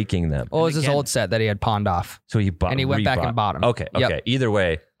breaking them. Oh, it was his old set that he had pawned off. So he bought, And he went back and bought 'em. Okay. Yep. Either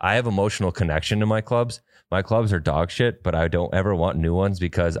way, I have emotional connection to my clubs. My clubs are dog shit, but I don't ever want new ones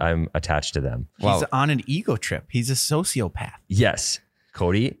because I'm attached to them. He's on an ego trip. He's a sociopath. Yes.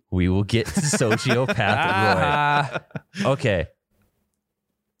 Cody, we will get to sociopath Roy. Okay.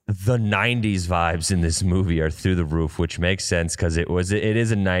 The 90s vibes in this movie are through the roof, which makes sense because it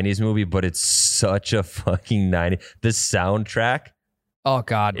is a 90s movie, but it's such a fucking 90s. The soundtrack Oh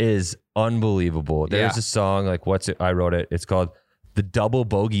God. is unbelievable. There's Yeah. a song like I wrote it. It's called The Double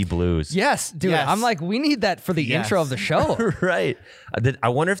Bogey Blues. Yes, dude. Yes. I'm like, we need that for the Yes. intro of the show. Right. I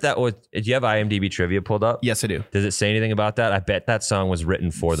wonder if that was, do you have IMDb trivia pulled up? Yes, I do. Does it say anything about that? I bet that song was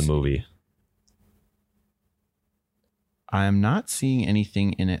written for the movie. I'm not seeing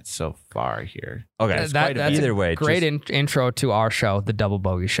anything in it so far here. Okay. That's either a way. great just- intro to our show, the Double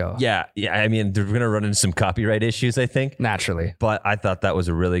Bogey Show. Yeah. I mean, they're going to run into some copyright issues, I think. Naturally. But I thought that was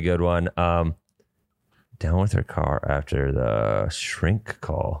a really good one. Down with her car after the shrink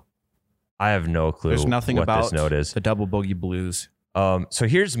call. I have no clue. There's nothing what about this note is. the Double Bogey Blues. So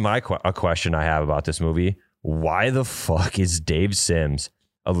here's a question I have about this movie. Why the fuck is Dave Sims,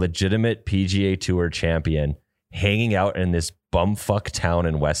 a legitimate PGA Tour champion, hanging out in this bumfuck town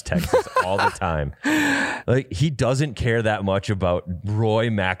in West Texas all the time? Like, he doesn't care that much about Roy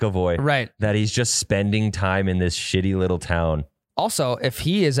McAvoy. Right. That he's just spending time in this shitty little town. Also, if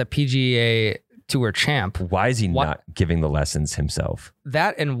he is a PGA Tour champ, Why is he What- not giving the lessons himself?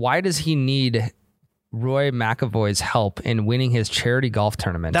 and why does he need Roy McAvoy's help in winning his charity golf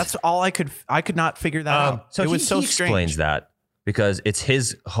tournament? That's all I could not figure that out. So it was he so explains strange. that because it's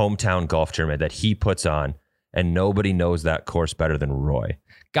his hometown golf tournament that he puts on, and nobody knows that course better than Roy.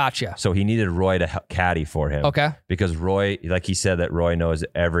 Gotcha. So he needed Roy to caddy for him. Okay. Because Roy, like he said, that Roy knows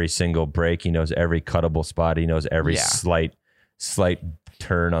every single break. He knows every cuttable spot. He knows every Yeah. slight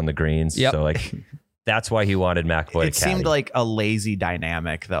turn on the greens. Yep. So like that's why he wanted McAvoy It to caddy. seemed like a lazy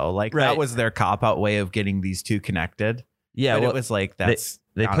dynamic, though. Like Right. that was their cop out way of getting these two connected. yeah, but well, it was like they that's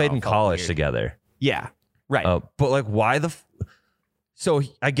I don't played know, in felt college weird. together. Yeah, right. But like, why so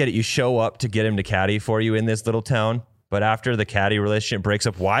I get it. You show up to get him to caddy for you in this little town, but after the caddy relationship breaks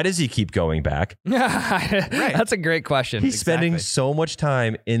up, why does he keep going back? That's a great question. He's spending so much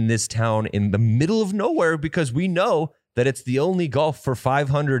time in this town in the middle of nowhere because we know that it's the only golf for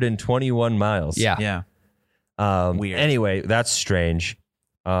 521 miles. Yeah. yeah. Weird. Anyway, that's strange.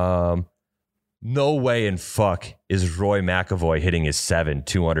 No way in fuck is Roy McAvoy hitting his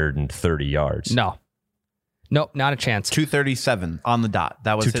 230 yards. No. Nope, not a chance. 237 on the dot.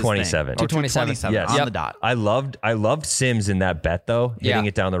 That was his thing. 227. Or 227. Yes. on Yep. the dot. I loved Sims in that bet though, hitting Yeah.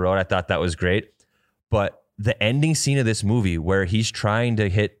 it down the road. I thought that was great. But the ending scene of this movie where he's trying to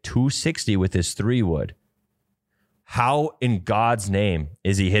hit 260 with his 3-wood. How in God's name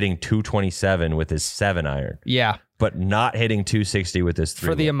is he hitting 227 with his 7-iron, Yeah. but not hitting 260 with his 3-wood?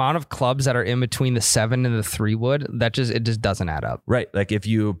 For the amount of clubs that are in between the 7 and the 3 wood, it just doesn't add up. Right. Like if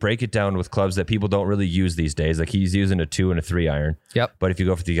you break it down with clubs that people don't really use these days, like he's using a 2 and a 3-iron. Yep. But if you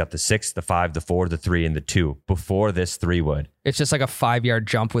got the 6, the 5, the 4, the 3, and the 2 before this 3-wood. It's just like a 5-yard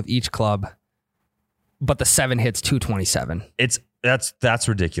jump with each club, but the 7 hits 227. That's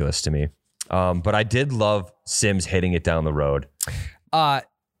ridiculous to me. But I did love Sims hitting it down the road.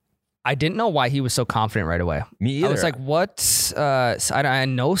 I didn't know why he was so confident right away. Me either. I was like, what? I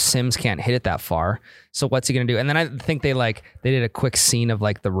know Sims can't hit it that far. So what's he going to do? And then I think they did a quick scene of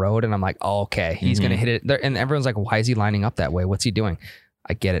like the road. And I'm like, oh, okay, he's going to hit it there. And everyone's like, why is he lining up that way? What's he doing?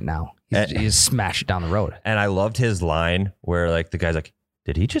 I get it now. He just smashed it down the road. And I loved his line where like the guy's like,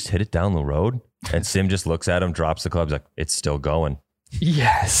 did he just hit it down the road? And Sim just looks at him, drops the clubs, like, it's still going.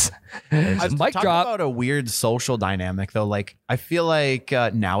 Yes. Mic Talk drop. about a weird social dynamic though. Like I feel like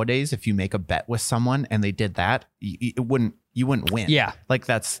nowadays, if you make a bet with someone and they did that, you wouldn't win. Yeah. like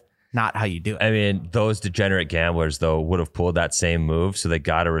that's not how you do it. I mean, those degenerate gamblers, though, would have pulled that same move, so they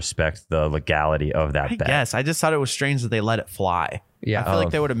got to respect the legality of that I bet. guess I just thought it was strange that they let it fly. Yeah. I feel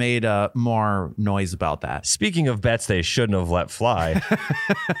like they would have made more noise about that. Speaking of bets they shouldn't have let fly,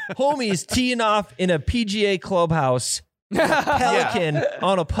 homies teeing off in a PGA clubhouse, Pelican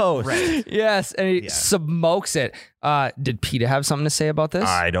on a post. Yes. And he smokes it. Did Peter have something to say about this?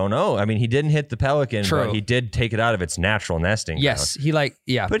 I don't know. I mean, he didn't hit the Pelican, True. but he did take it out of its natural nesting Yes. ground. He like,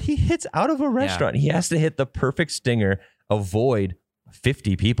 yeah. But he hits out of a restaurant. He has to hit the perfect stinger, avoid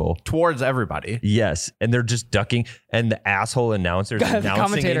 50 people. Towards everybody. Yes, and they're just ducking, and the asshole announcers announcing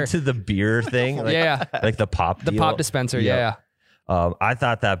commentator. into the beer thing, like, Yeah. like the pop, The deal. pop dispenser. Yep. Yeah. I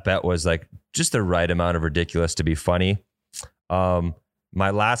thought that bet was like just the right amount of ridiculous to be funny. My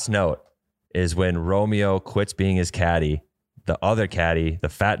last note is when Romeo quits being his caddy, the other caddy, the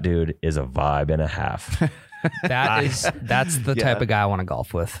fat dude, is a vibe and a half. That's the type of guy I want to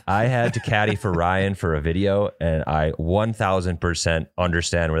golf with. I had to caddy for Ryan for a video, and I 1000%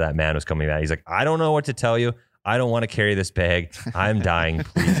 understand where that man was coming at. He's like, I don't know what to tell you. I don't want to carry this bag. I'm dying.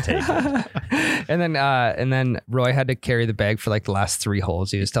 Please take it. And then Roy had to carry the bag for like the last 3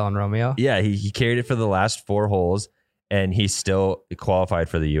 holes. He was telling Romeo. Yeah, he carried it for the last 4 holes, and he still qualified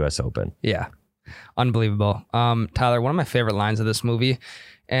for the U.S. Open. Yeah. Unbelievable. Tyler, one of my favorite lines of this movie,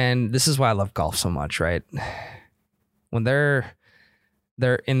 and this is why I love golf so much, right? When they're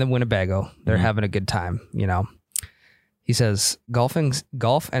in the Winnebago, they're having a good time, you know. He says, golf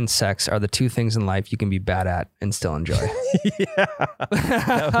and sex are the 2 things in life you can be bad at and still enjoy. Yeah,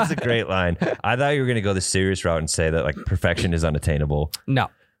 that was a great line. I thought you were going to go the serious route and say that like perfection is unattainable. No.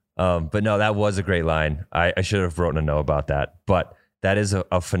 But no, that was a great line. I should have written a note about that. But that is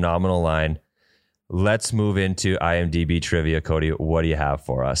a phenomenal line. Let's move into IMDb trivia. Cody, what do you have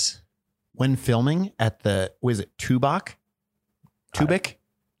for us? When filming at the, was it Tubac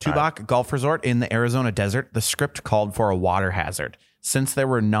Golf Resort in the Arizona desert, the script called for a water hazard. Since there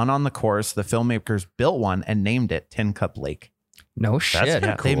were none on the course, the filmmakers built one and named it Tin Cup Lake. No shit.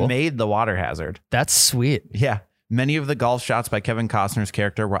 pretty They cool. made the water hazard. That's sweet. Yeah. Many of the golf shots by Kevin Costner's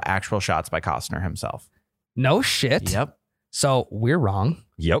character were actual shots by Costner himself. No shit. Yep. So we're wrong.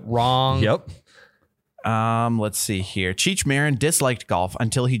 Yep. Wrong. Yep. Let's see here. Cheech Marin disliked golf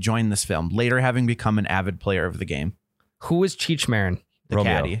until he joined this film, later having become an avid player of the game. Who is Cheech Marin? The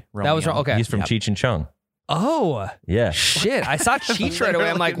Romeo. caddy. That was Romeo. wrong. Okay. He's from Yep. Cheech and Chong. Oh, Yeah. shit. I saw Cheech right away.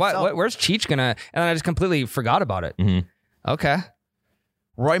 I'm like, what? Where's Cheech gonna? And then I just completely forgot about it. Mhm. Okay.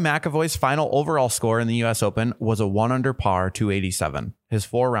 Roy McAvoy's final overall score in the U.S. Open was a 1 under par 287. His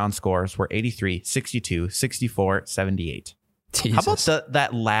 4-round scores were 83, 62, 64, 78. Jesus. How about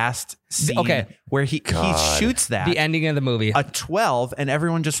that last scene where he shoots that the ending of the movie? a 12 and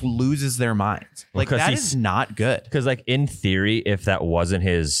everyone just loses their minds? Like Because that he's- is not good. Because like in theory, if that wasn't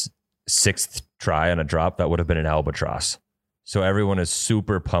his 6th try on a drop, that would have been an albatross. So everyone is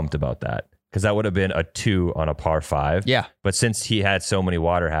super pumped about that. Because that would have been a 2 on a par 5. Yeah. But since he had so many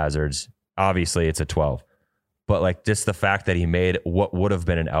water hazards, obviously it's a 12. But like just the fact that he made what would have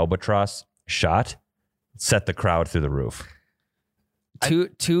been an albatross shot set the crowd through the roof.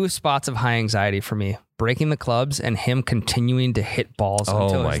 Two spots of high anxiety for me: breaking the clubs and him continuing to hit balls Oh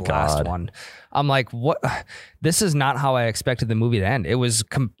until my his last God. one. I'm like, what? This is not how I expected the movie to end. It was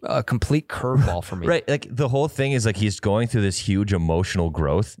a complete curveball for me. Right. Like the whole thing is like he's going through this huge emotional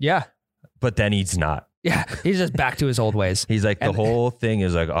growth, Yeah. but then he's not. Yeah. He's just back to his old ways. He's like, the And- whole thing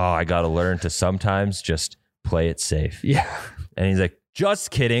is like, oh, I got to learn to sometimes just play it safe. Yeah. And he's like, just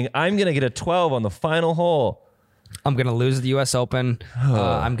kidding. I'm going to get a 12 on the final hole. I'm gonna lose the U.S. Open.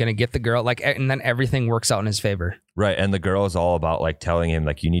 I'm gonna get the girl. Like, and then everything works out in his favor. Right. And the girl is all about like telling him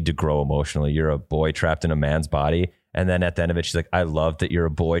like, you need to grow emotionally. You're a boy trapped in a man's body. And then at the end of it, she's like, I love that you're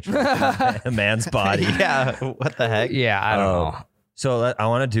a boy trapped in a man's body. Yeah. What the heck? Yeah. I don't know. So I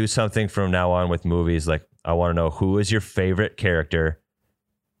want to do something from now on with movies. Like, I want to know who is your favorite character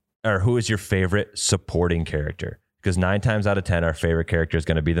or who is your favorite supporting character? Because 9 times out of 10, our favorite character is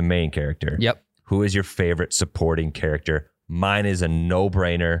going to be the main character. Yep. Who is your favorite supporting character? Mine is a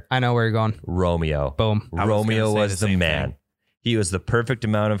no-brainer. I know where you're going. Romeo. Boom. I was Romeo gonna say was the the same man. thing. He was the perfect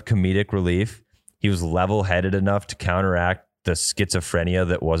amount of comedic relief. He was level-headed enough to counteract the schizophrenia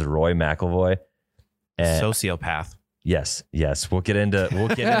that was Roy McAvoy. And Sociopath. yes, we'll get into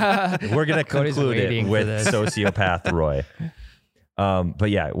we're gonna Cody's conclude it waiting for with this. sociopath Roy. But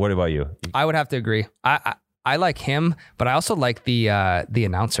yeah, what about you? I would have to agree. I like him, but I also like the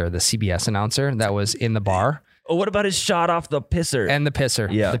announcer, the CBS announcer that was in the bar. Oh, what about his shot off the pisser? And the pisser.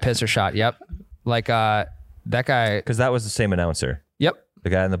 Yeah. The pisser shot. Yep. Like that guy. Because that was the same announcer. Yep. The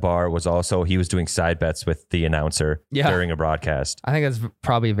guy in the bar was also, he was doing side bets with the announcer during a broadcast. I think it's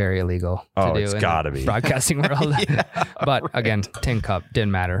probably very illegal to do It's in gotta the be. broadcasting world. But again, Tin Cup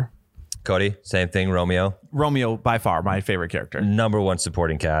didn't matter. Cody, same thing. Romeo, Romeo, by far, my favorite character. number one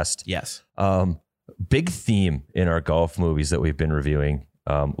supporting cast. Yes. Big theme in our golf movies that we've been reviewing.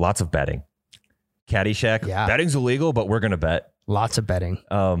 Lots of betting. Caddyshack. Yeah. Betting's illegal, but we're going to bet. Lots of betting.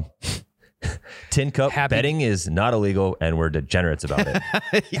 Tin Cup. Happy- Betting is not illegal, and we're degenerates about it.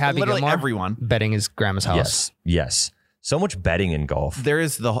 Happy Literally Gilmore. everyone. Betting is grandma's house. Yes. Yes. So much betting in golf. There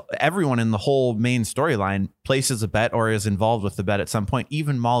is everyone in the whole main storyline places a bet or is involved with the bet at some point.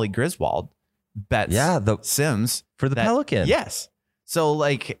 Even Molly Griswold bets Sims for the Pelican. Yes. So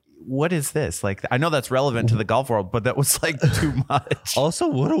like, what is this? Like, I know that's relevant to the golf world, but that was like too much. Also,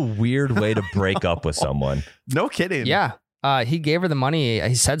 what a weird way to break up with someone. No kidding. Yeah. He gave her the money.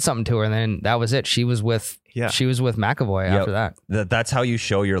 He said something to her, and then that was it. She was with McAvoy Yep. after that. That's how you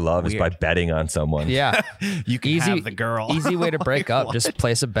show your love is by betting on someone. Yeah. You can have the girl. Easy way to break up. What? Just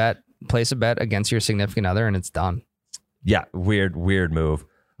place a bet against your significant other, and it's done. Yeah. Weird move.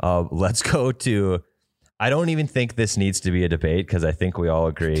 Let's go to, I don't even think this needs to be a debate because I think we all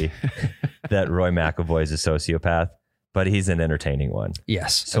agree that Roy McAvoy is a sociopath, but he's an entertaining one.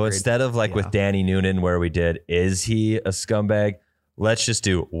 Yes. So agreed. instead of like with Danny Noonan where we did, is he a scumbag? Let's just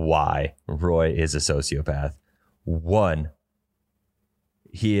do why Roy is a sociopath. One,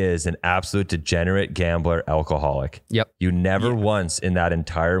 he is an absolute degenerate gambler, alcoholic. Yep. You never once in that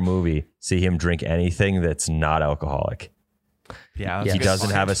entire movie see him drink anything that's not alcoholic. Yeah. He doesn't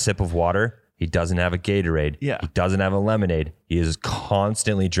have a sip of water. He doesn't have a Gatorade. Yeah. He doesn't have a lemonade. He is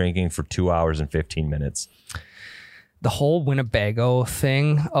constantly drinking for 2 hours and 15 minutes. The whole Winnebago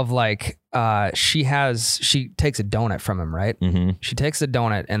thing of like, she takes a donut from him, right? Mm-hmm. She takes a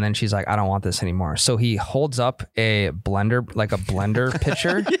donut and then she's like, I don't want this anymore. So he holds up a blender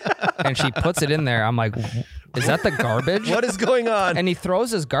pitcher, and she puts it in there. I'm like, is that the garbage? What is going on? And he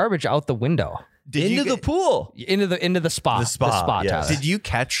throws his garbage out the window Into the pool. into the spa. The spa, yes. Tyler. Did you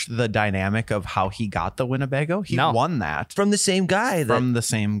catch the dynamic of how he got the Winnebago? He No. won that From the same guy. from the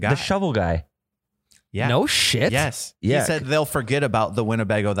same guy. The shovel guy. Yeah. No shit. Yes. Yeah. He said they'll forget about the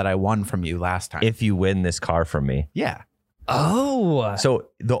Winnebago that I won from you last time. If you win this car from me. yeah. Oh. So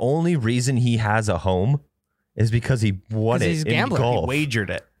the only reason he has a home is because he won 'Cause it he's a in gambler. golf. He wagered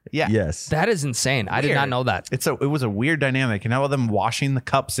it. Yeah. Yes. That is insane. I did Weird. not know that. It was a weird dynamic. And how them washing the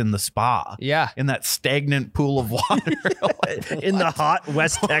cups in the spa. Yeah. In that stagnant pool of water. In the hot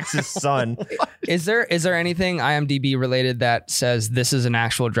West Texas sun. Is there anything IMDb related that says this is an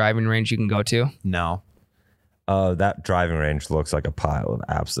actual driving range you can go to? No. That driving range looks like a pile of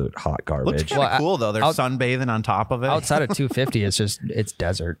absolute hot Looks garbage. kind of Well, cool though. They're out- sunbathing on top of it. Outside of 250, it's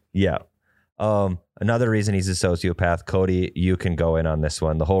desert. Yeah. Another reason he's a sociopath, Cody, you can go in on this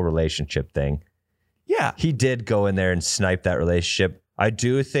one, the whole relationship thing. Yeah. He did go in there and snipe that relationship. I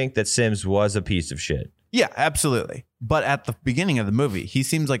do think that Sims was a piece of shit. Yeah, absolutely. But at the beginning of the movie, he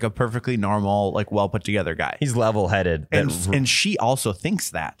seems like a perfectly normal, like well put together guy. He's level-headed. And she also thinks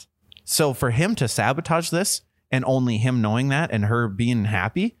that. So for him to sabotage this and only him knowing that and her being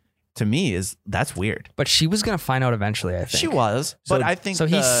happy, to me that's weird. But she was going to find out eventually, I think. She was, but I think So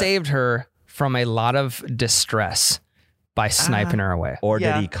he saved her from a lot of distress by sniping her away. Or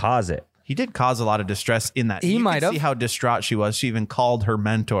Yeah. did he cause it? He did cause a lot of distress in that. He You can might have. see how distraught she was. She even called her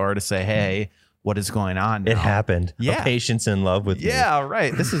mentor to say, "Hey, what is going on now?" It happened. Yeah. A patient's in love with me. Yeah,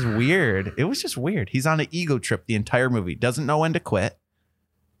 right. This is weird. It was just weird. He's on an ego trip the entire movie. Doesn't know when to quit.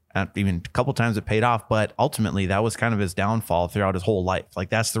 Even a couple times it paid off, but ultimately that was kind of his downfall throughout his whole life. Like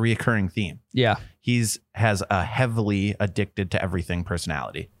that's the reoccurring theme. Yeah. Has a heavily addicted to everything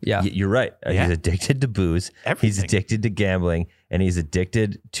personality. Yeah. You're right. Yeah. He's addicted to booze. He's Everything. addicted to gambling, and he's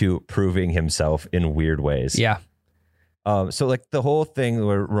addicted to proving himself in weird ways. Yeah. So like the whole thing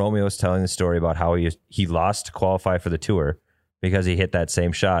where Romeo's telling the story about how he lost to qualify for the tour because he hit that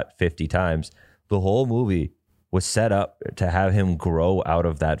same shot 50 times. The whole movie was set up to have him grow out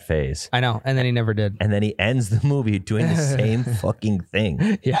of that phase. I know. And then he never did. And then he ends the movie doing the same fucking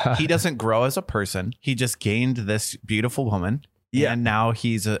thing. Yeah. He doesn't grow as a person. He just gained this beautiful woman. Yeah. And now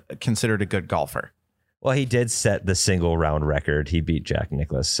he's considered a good golfer. Well, he did set the single round record. He beat Jack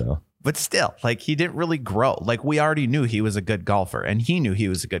Nicklaus, so. But still, like he didn't really grow. Like we already knew he was a good golfer and he knew he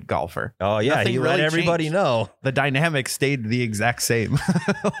was a good golfer. Oh, yeah. Nothing He let really everybody changed. know. The dynamic stayed the exact same.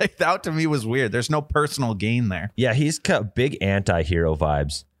 Like that to me was weird. There's no personal gain there. Yeah, he's got big anti-hero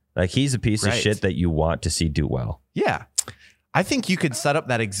vibes. Like he's a piece of Right. shit that you want to see do well. Yeah. I think you could set up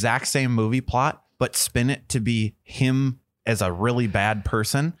that exact same movie plot, but spin it to be him as a really bad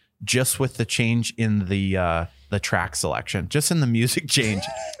person, just with the change in the track selection, just in the music change.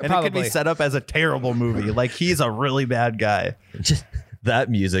 And it could Probably. be set up as a terrible movie. Like he's a really bad guy. Just that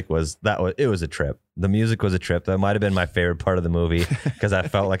music was it was a trip. The music was a trip. That might have been my favorite part of the movie because I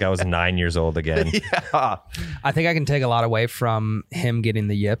felt like I was 9 years old again. Yeah. I think I can take a lot away from him getting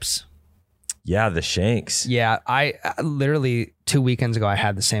the yips. Yeah, the shanks. Yeah, I literally 2 weekends ago I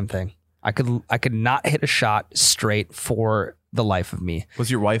had the same thing. I could not hit a shot straight for the life of me. Was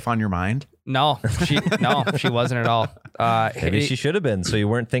your wife on your mind? No, she wasn't at all. Maybe she should have been, so you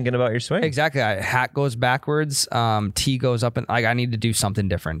weren't thinking about your swing. Exactly. Hat goes backwards. Tee goes up, and I need to do something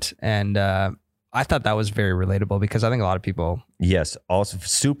different. And I thought that was very relatable because I think a lot of people. Yes. Also,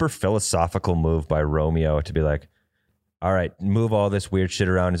 super philosophical move by Romeo to be like, all right, move all this weird shit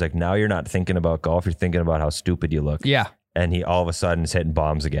around. He's like, now you're not thinking about golf. You're thinking about how stupid you look. Yeah, And he all of a sudden is hitting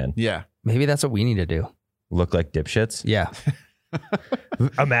bombs again. Yeah. maybe that's what we need to do. Look like dipshits. Yeah.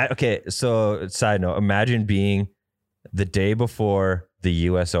 Okay, so side note, imagine being the day before the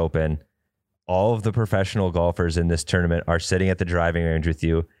US Open. All of the professional golfers in this tournament are sitting at the driving range with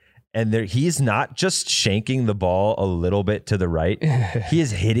you. And he's not just shanking the ball a little bit to the right. He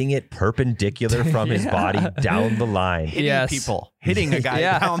is hitting it perpendicular from his body down the line. Hitting Yes. people. Hitting a guy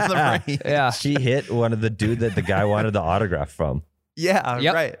Yeah. down the range. Yeah. He hit one of the dude that the guy wanted the autograph from. Yeah,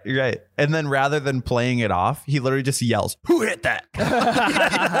 Yep. right. And then rather than playing it off, he literally just yells, "Who hit that?"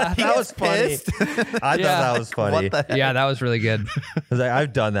 That was funny. I thought that was funny. What the heck? Yeah, that was really good. 'Cause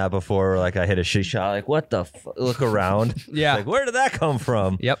I've done that before. Where like I hit a shit shot. Like what the look around. Yeah. Like where did that come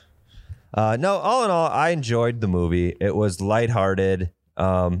from? Yep. No, all in all, I enjoyed the movie. It was lighthearted,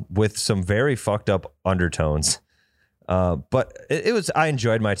 with some very fucked up undertones. But it was. I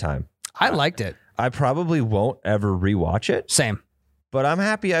enjoyed my time. I liked it. I probably won't ever rewatch it, Same. but I'm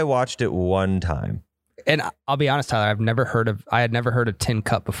happy I watched it one time. And I'll be honest, Tyler, I had never heard of Tin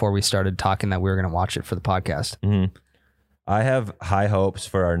Cup before we started talking that we were going to watch it for the podcast, I have high hopes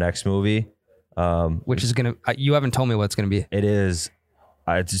for our next movie. which is going to, you haven't told me what it's going to be. It is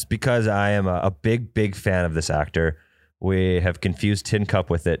just because I am a big fan of this actor. We have confused Tin Cup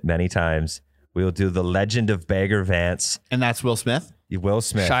with it many times. We will do The Legend of Bagger Vance, And that's Will Smith. Will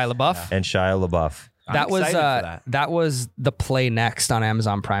Smith, Shia LaBeouf. and Shia LaBeouf. That was excited for that was the play next on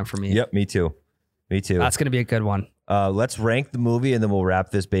Amazon Prime for me. Yep, me too. That's going to be a good one. Let's rank the movie and then we'll wrap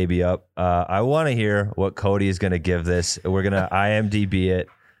this baby up. I want to hear what Cody is going to give this. We're going to IMDb it.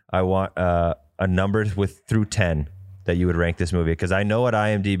 I want a number through 10 that you would rank this movie because I know what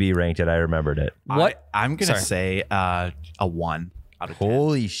IMDb ranked it. I remembered it. What? I'm gonna Sorry. say a 1 out of 10.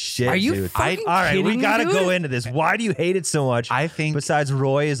 Holy shit, Are you dude. fucking All right, we kidding me, got to dude? go into this. Why do you hate it so much? I think Besides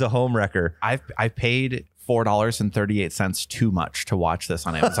Roy is a home wrecker. I paid $4.38 too much to watch this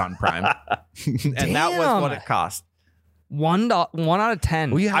on Amazon Prime, and that was what it cost. One out of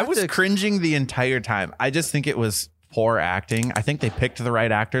 10. I was cringing the entire time. I just think it was poor acting. I think they picked the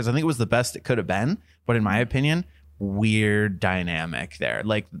right actors. I think it was the best it could have been. But in my opinion, weird dynamic there.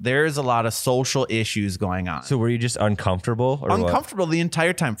 Like there's a lot of social issues going on. So were you just uncomfortable? Or what? Uncomfortable the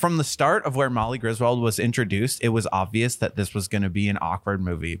entire time. From the start of where Molly Griswold was introduced, it was obvious that this was going to be an awkward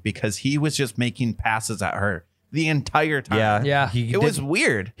movie because he was just making passes at her the entire time. Yeah. Yeah. It was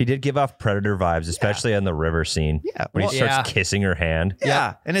weird. He did give off Predator vibes, especially on the river scene. Yeah, When well- he starts Yeah. kissing her hand.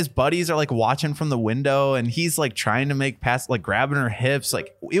 Yeah. And his buddies are like watching from the window and he's like trying to make pass, like grabbing her hips.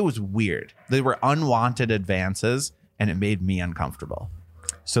 Like it was weird. They were unwanted advances and it made me uncomfortable.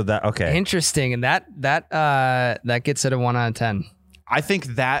 So that, okay. Interesting. And that gets it a 1 out of 10. I think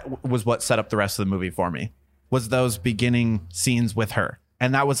that was what set up the rest of the movie for me, was those beginning scenes with her.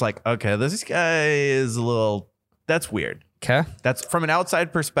 And that was like, okay, this guy is a little, that's weird. Okay. That's from an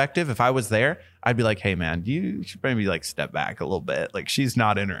outside perspective. If I was there, I'd be like, hey man, you should maybe like step back a little bit. Like she's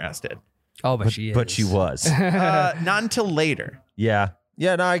not interested. Oh, but she is. But she was. Not until later. Yeah.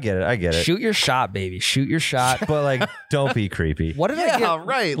 Yeah, no, I get it. Shoot your shot, baby. Shoot your shot. But like, don't be creepy. What did I get?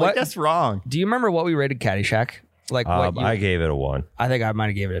 right. What, Like that's wrong. do you remember what we rated Caddyshack? Like what you, I gave it a 1. I think I might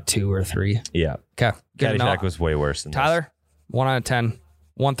have gave it a 2 or 3. Yeah. Okay. Good. No, Caddyshack was way worse than this. Tyler, 1 out of 10.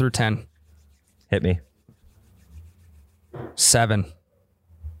 1 through 10. Hit me. 7.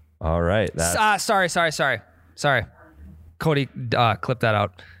 All right. Sorry. Cody, clip that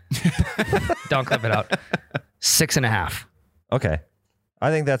out. Don't clip it out. 6.5. Okay. I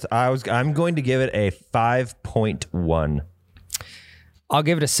think I'm going to give it a 5.1. I'll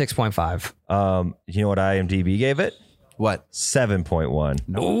give it a 6.5. You know what IMDb gave it? What? 7.1.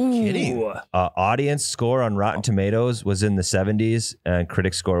 No kidding. Audience score on Rotten Tomatoes was in the 70s and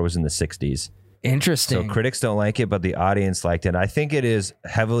critic score was in the 60s. Interesting. So critics don't like it, but the audience liked it. And I think it is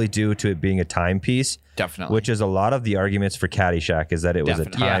heavily due to it being a timepiece. Definitely. Which is a lot of the arguments for Caddyshack is that it was a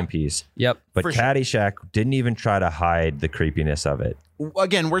Definitely. timepiece. Yep. But For sure. Caddyshack didn't even try to hide the creepiness of it.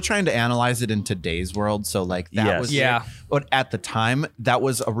 Again, we're trying to analyze it in today's world. So like that Yes. was Yeah. But at the time, that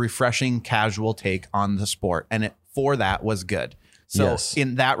was a refreshing, casual take on the sport. And it for that was good. So Yes.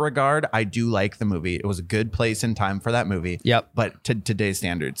 in that regard, I do like the movie. It was a good place and time for that movie. Yep. But to today's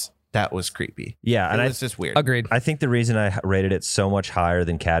standards, that was creepy. Yeah, It and was just weird. Agreed. I think the reason I rated it so much higher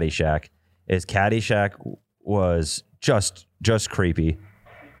than Caddyshack is Caddyshack was just creepy,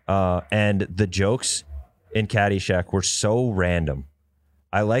 and the jokes in Caddyshack were so random.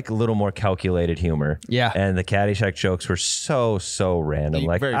 I like a little more calculated humor. Yeah. And the Caddyshack jokes were so random.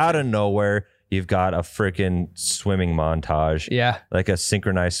 Like Very out true. of nowhere, you've got a freaking swimming montage. Yeah. Like a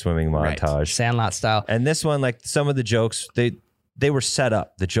synchronized swimming Right. montage. Sandlot style. And this one, like some of the jokes, they were set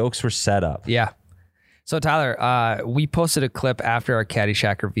up. The jokes were set up. Yeah. So Tyler, we posted a clip after our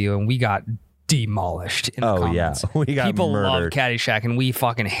Caddyshack review, and we got demolished in the Oh, comments. yeah. We got People love murdered. Caddyshack, and we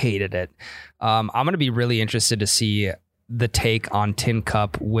fucking hated it. I'm gonna be really interested to see the take on Tin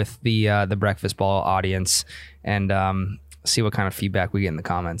Cup with the Breakfast Ball audience, and see what kind of feedback we get in the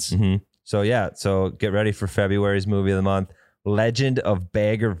comments. So yeah, so get ready for February's movie of the month, Legend of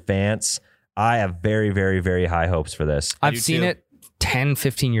Bagger Vance. I have very, very, very high hopes for this. I've do seen too. it 10,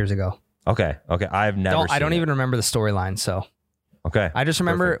 15 years ago. Okay, I've never. I don't seen even remember the storyline, so it. Okay, I just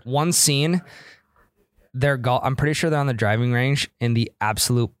remember Perfect. one scene. I'm pretty sure they're on the driving range in the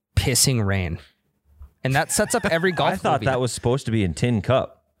absolute pissing rain, and that sets up every golf. I thought movie. that was supposed to be in Tin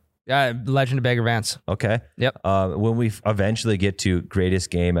Cup. Legend of Bagger Vance. Okay. Yep. When we eventually get to greatest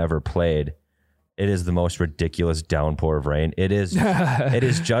game ever played, it is the most ridiculous downpour of rain. It is. It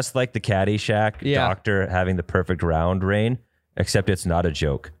is just like the Caddyshack Yeah. doctor having the perfect round rain, except it's not a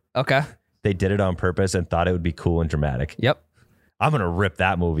joke. Okay. They did it on purpose and thought it would be cool and dramatic. Yep. I'm gonna rip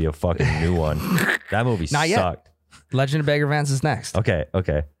that movie a fucking new one. That movie Not yet. sucked. Legend of Bagger Vance is next. Okay.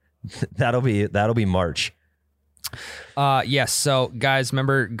 That'll be March. Yes. So guys,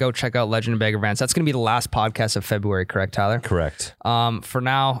 remember, go check out Legend of Bagger Vance. That's going to be the last podcast of February, correct, Tyler? Correct. For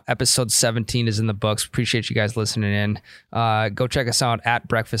now, episode 17 is in the books. Appreciate you guys listening in. Go check us out at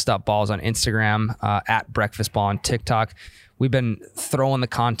breakfast.balls on Instagram, at breakfastball on TikTok. We've been throwing the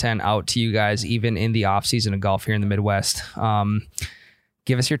content out to you guys, even in the off season of golf here in the Midwest.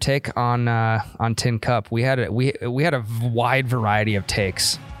 Give us your take on Tin Cup. We had a wide variety of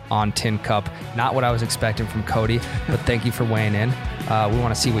takes on Tin Cup. Not what I was expecting from Cody, but thank you for weighing in. We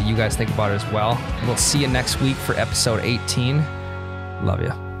want to see what you guys think about it as well. We'll see you next week for episode 18. Love you.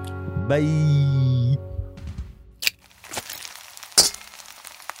 Bye.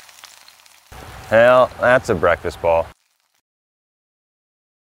 Hell, that's a breakfast ball.